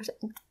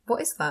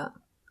 What is that?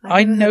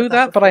 I know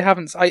that, but I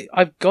haven't.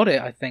 I've got it,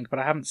 I think, but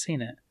I haven't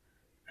seen it.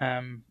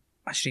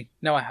 Actually,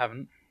 no, I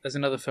haven't. There's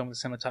another film with a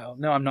similar title.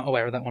 No, I'm not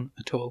aware of that one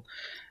at all.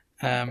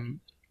 The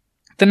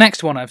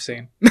next one I've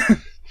seen.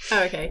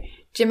 Oh, okay.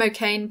 Jim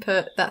O'Kane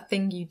put That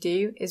Thing You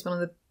Do is one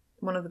of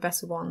the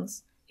better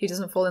ones. He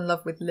doesn't fall in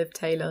love with Liv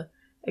Taylor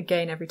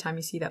again every time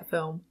you see that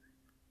film.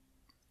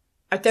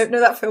 I don't know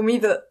that film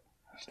either.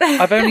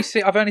 I've only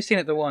seen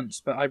it the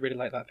once, but I really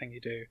like That Thing You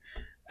Do.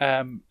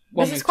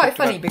 This is quite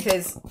funny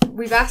because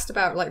we've asked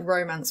about like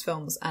romance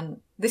films,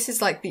 and this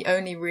is like the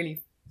only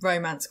really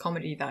romance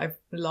comedy that I've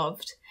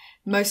loved.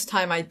 Most of the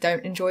time I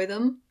don't enjoy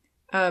them,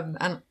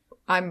 and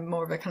I'm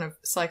more of a kind of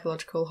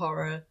psychological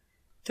horror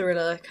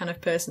thriller kind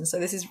of person, so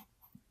this is,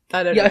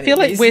 I don't know. I feel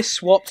like we're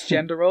swapped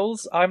gender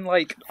roles. I'm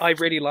like, I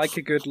really like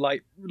a good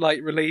light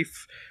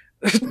relief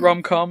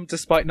rom-com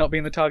despite not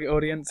being the target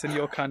audience, and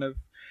you're kind of,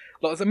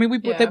 I mean,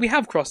 we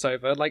have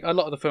crossover. Like a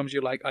lot of the films you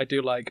like, I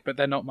do like, but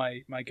they're not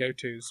my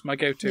go-tos. My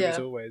go-to is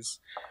always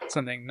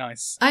something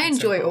nice. I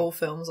enjoy all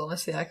films,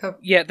 honestly.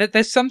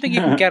 There's something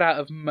you can get out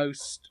of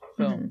most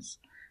films.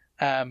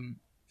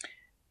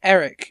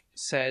 Eric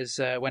says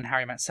When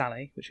Harry Met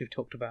Sally, which we've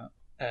talked about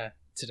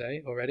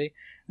today already.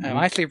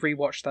 I actually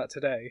rewatched that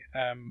today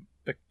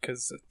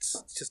because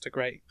it's just a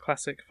great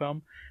classic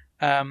film.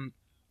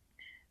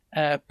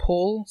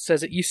 Paul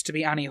says it used to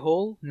be Annie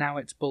Hall, now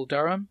it's Bull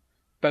Durham.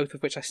 Both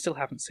of which I still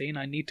haven't seen.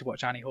 I need to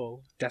watch Annie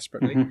Hall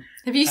desperately.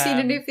 Have you seen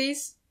any of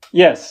these?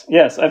 Yes.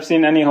 I've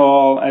seen Annie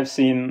Hall. I've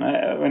seen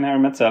When Harry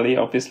Met Sally.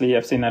 Obviously,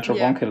 I've seen Natural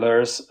Born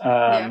Killers.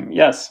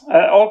 Yes,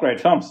 all great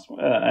films.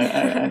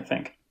 I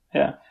think.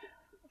 Yeah.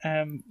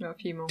 A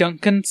few more.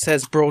 Duncan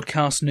says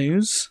Broadcast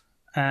News.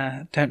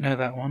 Don't know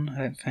that one. I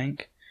don't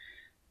think.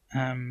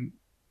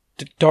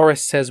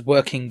 Doris says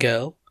Working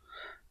Girl,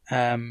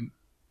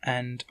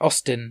 and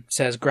Austin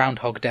says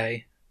Groundhog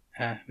Day.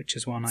 Which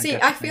is one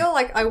I feel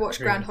like I watched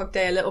Groundhog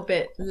Day a little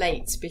bit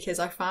late because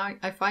I find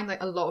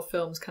like a lot of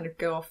films kind of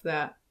go off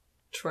that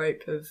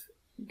trope of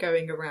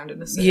going around in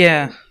a circle.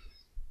 Yeah.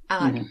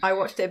 And I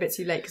watched it a bit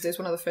too late because it was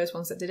one of the first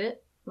ones that did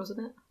it, wasn't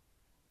it?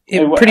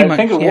 I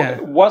think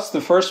it was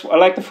the first.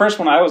 Like the first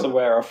one I was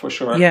aware of for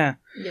sure. Yeah.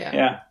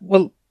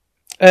 Well,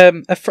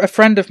 a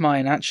friend of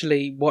mine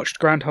actually watched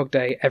Groundhog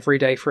Day every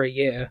day for a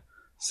year.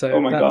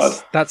 So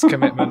God. That's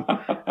commitment.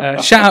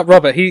 Shout out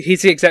Robert.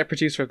 He's the exec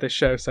producer of this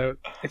show. So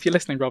if you're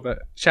listening, Robert,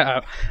 shout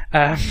out.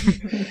 But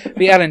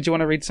Ellen, do you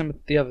want to read some of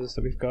the others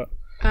that we've got?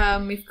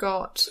 We've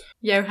got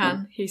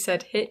Johan. He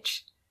said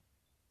Hitch.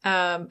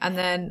 And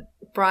then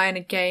Brian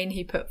again.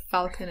 He put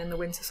Falcon and the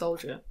Winter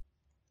Soldier.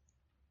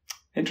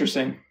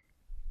 Interesting.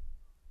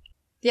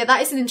 Yeah,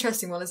 that is an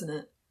interesting one,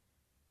 isn't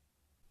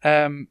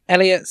it?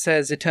 Elliot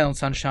says Eternal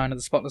Sunshine of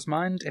the Spotless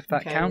Mind, if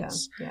that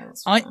counts. Yeah,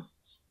 that's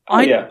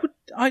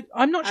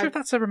I'm not sure if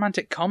that's a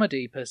romantic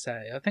comedy per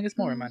se. I think it's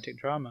more romantic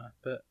drama,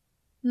 but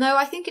no,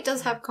 I think it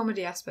does have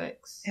comedy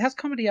aspects. It has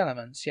comedy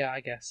elements, yeah.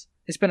 I guess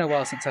it's been a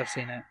while since I've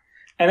seen it,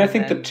 and I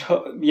think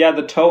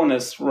the tone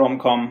is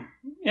rom-com.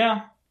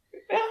 Yeah.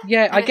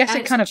 I guess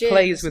it kind of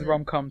plays with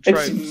rom-com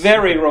tropes. It's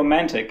very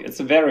romantic.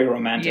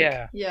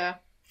 Yeah,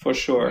 for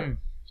sure.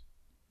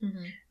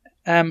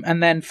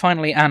 And then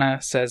finally, Anna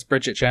says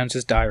Bridget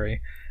Jones's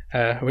Diary.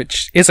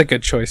 Which is a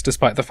good choice,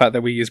 despite the fact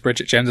that we used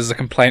Bridget Jones as a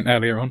complaint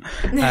earlier on.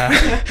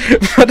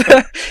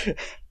 But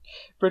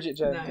Bridget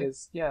Jones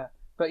is,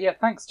 But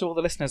thanks to all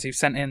the listeners who've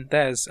sent in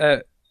theirs.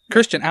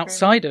 Christian,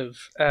 outside of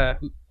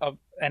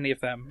any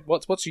of them,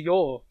 what's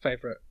your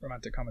favourite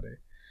romantic comedy?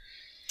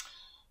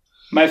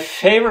 My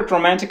favorite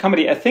romantic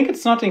comedy, I think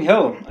it's Notting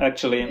Hill.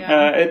 Actually,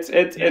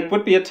 it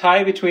would be a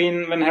tie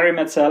between When Harry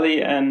Met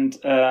Sally and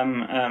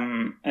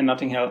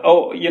Notting Hill.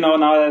 Oh, now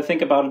that I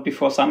think about it,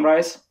 Before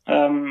Sunrise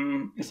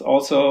is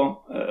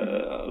also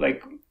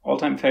like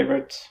all-time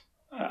favorite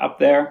up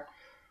there.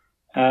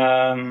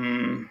 I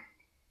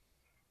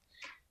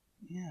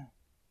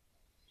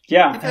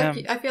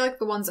feel like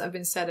the ones that have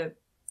been said are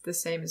the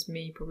same as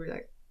me. Probably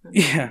like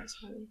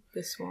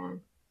this one.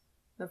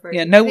 Love Rosie.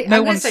 Yeah, no I'm one's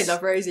going to say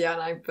Love Rosie, aren't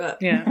I?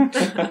 But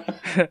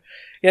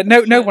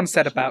no one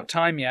said About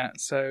Time yet,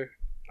 so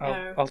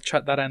I'll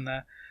chuck that in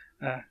there.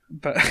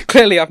 But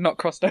clearly, I've not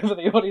crossed over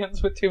the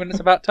audience with 2 minutes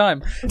About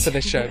Time for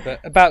this show. But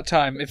About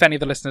Time, if any of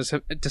the listeners,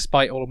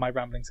 despite all of my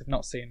ramblings, have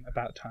not seen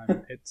About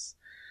Time, it's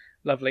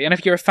lovely. And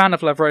if you're a fan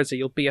of Love Rosie,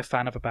 you'll be a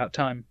fan of About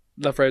Time.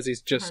 Love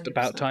Rosie's just 100%.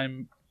 About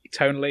time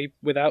tonally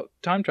without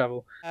time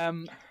travel.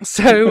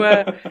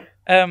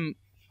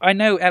 I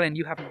know, Elin,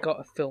 you haven't got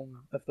a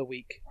film of the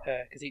week,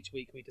 because each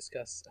week we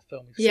discuss a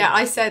film.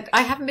 I said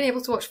I haven't been able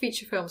to watch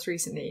feature films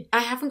recently. I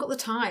haven't got the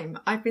time.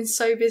 I've been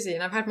so busy,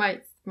 and I've had my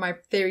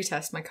theory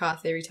test, my car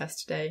theory test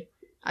today.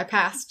 I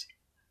passed.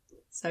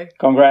 So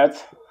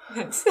congrats.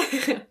 Thanks.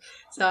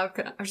 So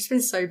I've just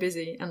been so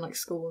busy, and like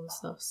school and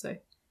stuff, so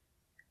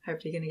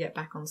hopefully going to get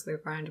back onto the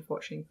grind of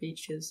watching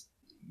features.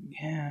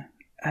 Yeah.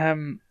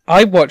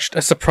 I watched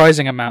a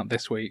surprising amount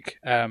this week.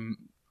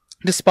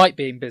 Despite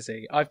being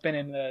busy, I've been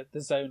in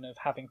the zone of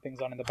having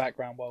things on in the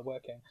background while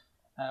working.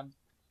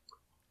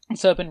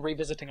 So I've been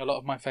revisiting a lot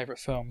of my favourite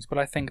films, but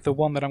I think the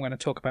one that I'm going to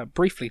talk about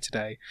briefly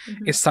today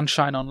is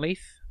Sunshine on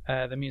Leith,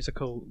 the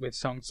musical with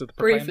songs of the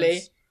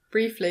Proclaimers.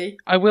 Briefly.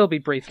 I will be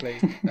briefly,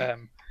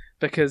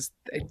 because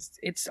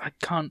I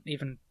can't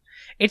even...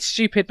 It's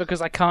stupid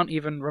because I can't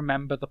even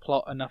remember the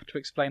plot enough to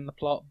explain the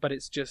plot, but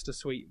it's just a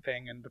sweet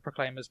thing, and the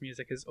Proclaimers'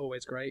 music is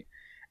always great.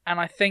 And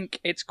I think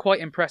it's quite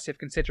impressive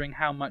considering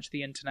how much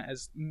the internet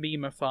has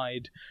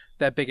memified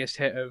their biggest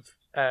hit of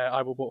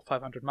I Will Walk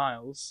 500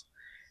 Miles,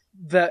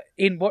 that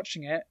in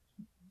watching it,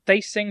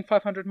 they sing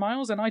 500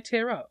 Miles and I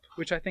tear up,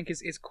 which I think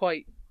is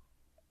quite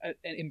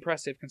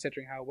impressive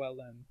considering how well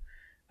known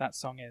that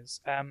song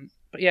is.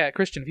 But yeah,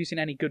 Christian, have you seen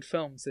any good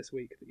films this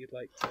week that you'd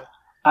like to...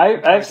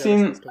 I've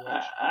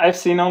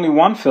seen only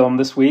one film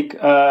this week,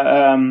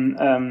 but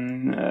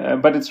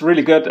it's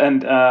really good,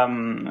 and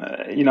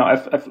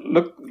I've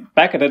looked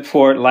back at it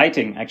for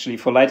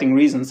lighting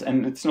reasons,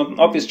 and it's not an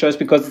obvious choice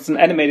because it's an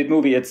animated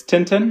movie. It's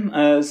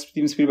Tintin,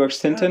 Steven Spielberg's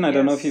Tintin. I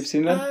don't know if you've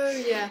seen that. Oh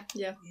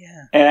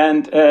yeah.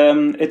 And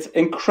it's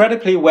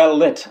incredibly well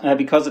lit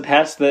because it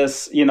has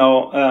this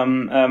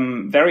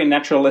very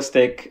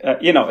naturalistic.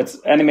 It's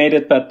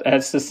animated, but it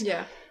has this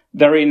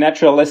very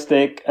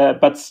naturalistic,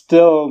 but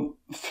still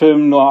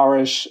film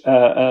noirish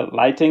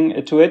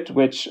lighting to it,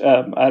 which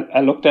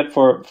I looked at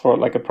for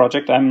like a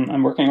project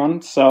I'm working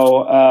on.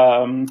 So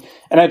and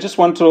I just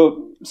want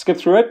to skip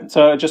through it.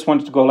 So I just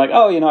wanted to go like,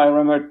 I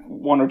remember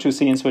one or two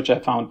scenes which I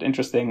found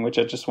interesting, which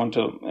I just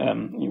wanted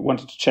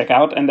to check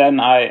out, and then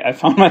I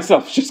found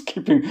myself just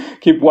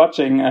keep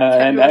watching,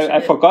 and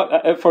I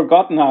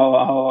forgot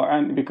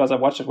now because I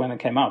watched it when it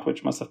came out,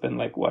 which must have been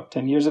like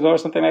 10 years ago or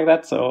something like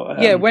that.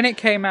 So when it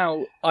came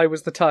out, I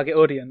was the target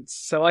audience,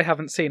 so I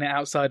haven't seen it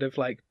outside of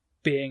like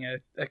being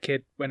a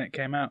kid when it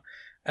came out.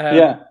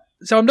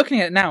 So I'm looking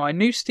at it now. I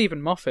knew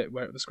Stephen Moffat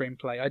wrote the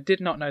screenplay. I did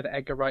not know that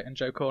Edgar Wright and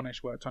Joe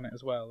Cornish worked on it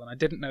as well, and I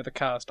didn't know the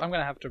cast. I'm going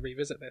to have to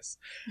revisit this.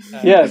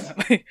 Yes,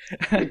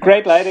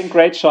 great lighting,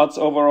 great shots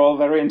overall,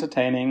 very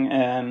entertaining,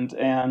 and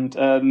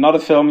not a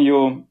film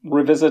you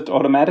revisit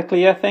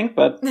automatically, I think,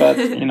 but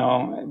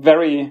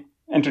very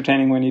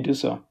entertaining when you do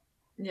so.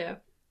 Yeah.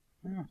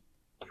 Oh,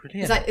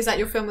 brilliant. Is that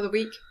your film of the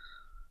week?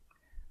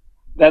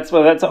 That's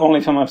the only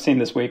film I've seen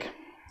this week.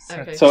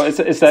 Okay. So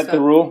is that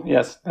the rule?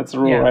 Yes, that's the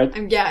rule, right?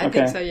 I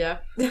think so. Yeah.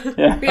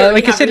 Yeah. We don't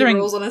really have any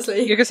rules,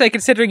 honestly. You could say,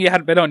 considering you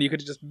hadn't been on, you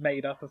could have just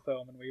made up a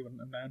film and we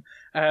wouldn't have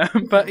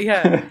known. But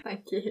yeah.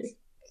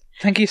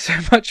 Thank you so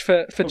much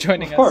for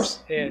joining us. Of course.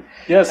 Here.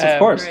 Yes, of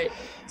course.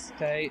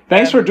 Great.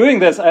 Thanks for doing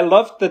this. I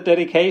love the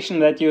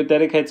dedication that you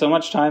dedicate so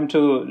much time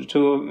to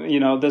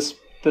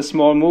this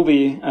small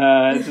movie.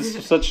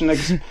 It's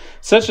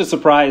such a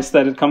surprise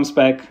that it comes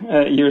back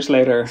years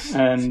later,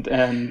 and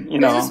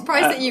It's a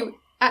surprise that you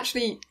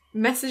actually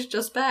messaged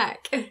us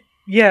back.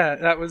 Yeah,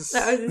 that was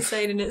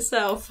insane in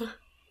itself.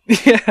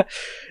 Yeah,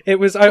 it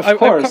was. I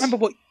can't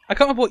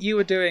remember what you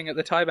were doing at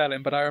the time,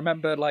 Elin, but I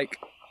remember like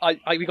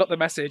we got the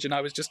message and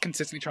I was just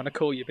consistently trying to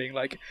call you, being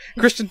like,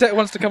 Christian Ditter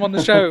wants to come on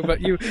the show, but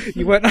you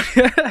weren't.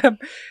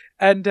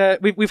 And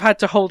we've had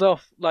to hold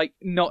off, like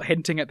not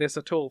hinting at this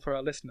at all for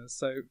our listeners.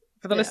 So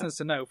for the listeners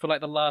to know, for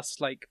like the last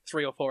like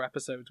 3 or 4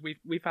 episodes,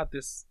 we've had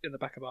this in the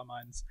back of our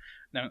minds,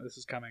 knowing that this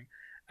was coming.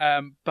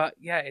 But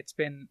yeah, it's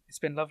been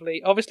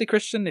lovely. Obviously,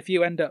 Christian, if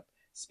you end up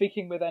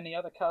speaking with any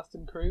other cast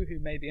and crew who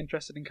may be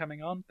interested in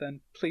coming on, then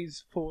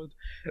please forward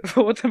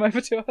them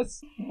over to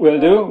us. We'll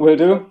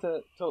do.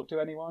 To talk to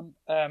anyone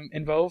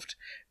involved,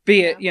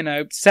 be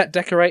it set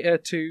decorator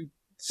to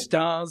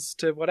stars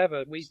to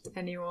whatever.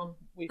 Anyone.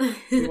 We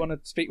want to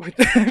speak with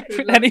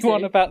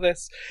anyone about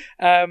this.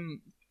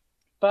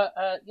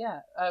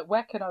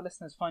 Where can our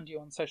listeners find you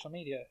on social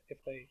media if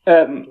they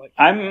would like?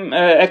 I'm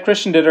at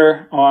Christian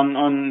Ditter on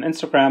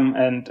Instagram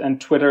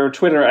and Twitter.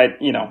 Twitter,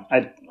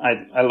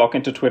 I log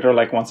into Twitter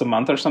like once a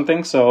month or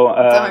something. So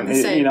I'm the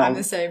same. I'm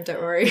the same.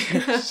 Don't worry.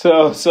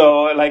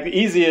 so like the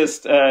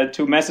easiest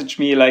to message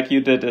me like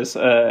you did is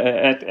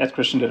at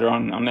Christian Ditter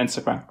on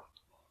Instagram.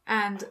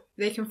 And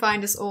they can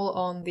find us all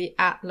on the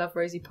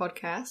 @LoveRosie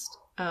podcast.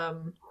 I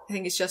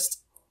think it's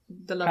just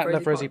the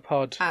Love Rosie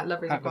Pod.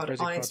 @Love Rosie Pod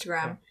on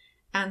Instagram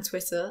and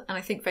Twitter, and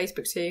I think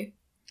Facebook too.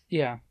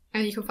 Yeah.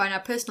 And you can find our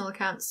personal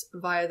accounts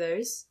via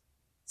those.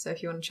 So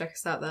if you want to check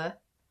us out there,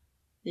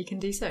 you can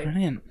do so.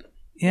 Brilliant.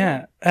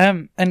 Yeah.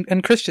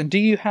 And Christian, do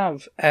you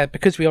have,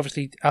 because we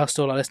obviously asked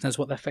all our listeners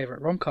what their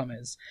favourite rom-com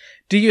is,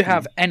 do you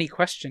have any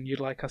question you'd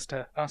like us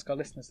to ask our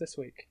listeners this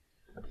week?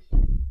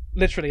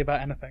 Literally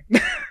about anything.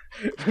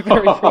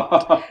 Very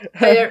broad.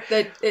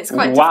 It's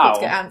quite difficult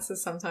to get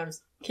answers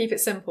sometimes. Keep it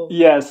simple.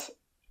 Yes.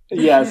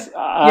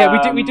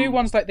 Yeah, we do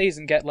ones like these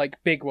and get like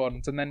big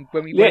ones, and then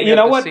when we what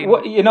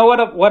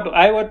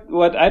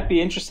I'd be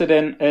interested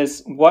in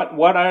is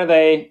what are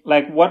they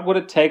like? What would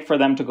it take for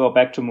them to go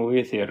back to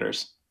movie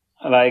theaters?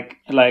 Like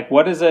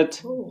what is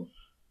it?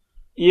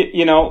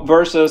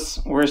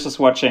 Versus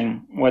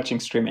watching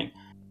streaming.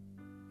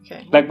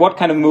 Okay. Like what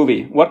kind of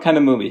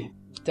movie?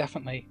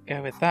 Definitely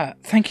go with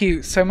that. Thank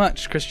you so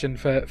much, Christian,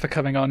 for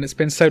coming on. It's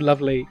been so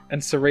lovely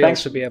and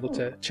surreal to be able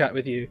to chat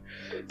with you.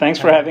 Thanks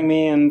for having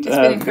me, and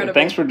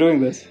thanks for doing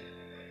this.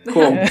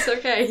 Cool. It's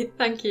okay.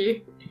 Thank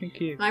you.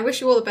 Thank you. And I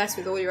wish you all the best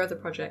with all your other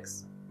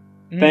projects.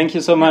 Thank you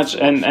so much,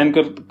 and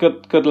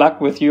good luck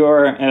with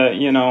your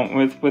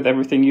with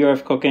everything you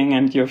have cooking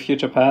and your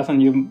future path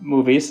and your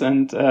movies,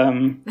 and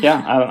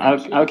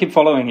I'll keep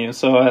following you.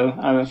 So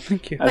I'll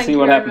thank you. I'll see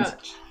what happens.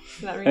 Much.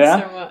 That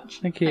means so much.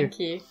 Thank you. Thank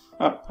you.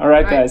 All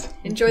right, guys.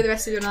 Enjoy the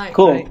rest of your night.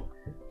 Cool. Bye.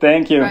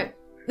 Thank you. Right.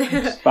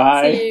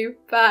 Bye. See you.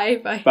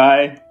 Bye.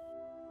 Bye.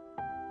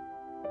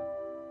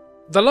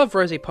 The Love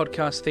Rosie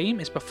podcast theme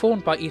is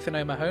performed by Ethan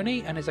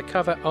O'Mahony and is a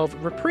cover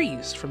of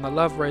Reprise from the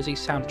Love Rosie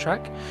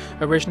soundtrack,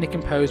 originally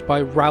composed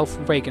by Ralph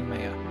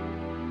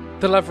Reaganmayer.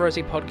 The Love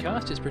Rosie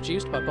podcast is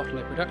produced by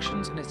Bottle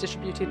Productions and is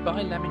distributed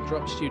by Lemon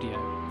Drop Studio.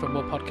 For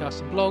more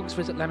podcasts and blogs,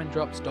 visit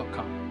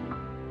lemondrops.com.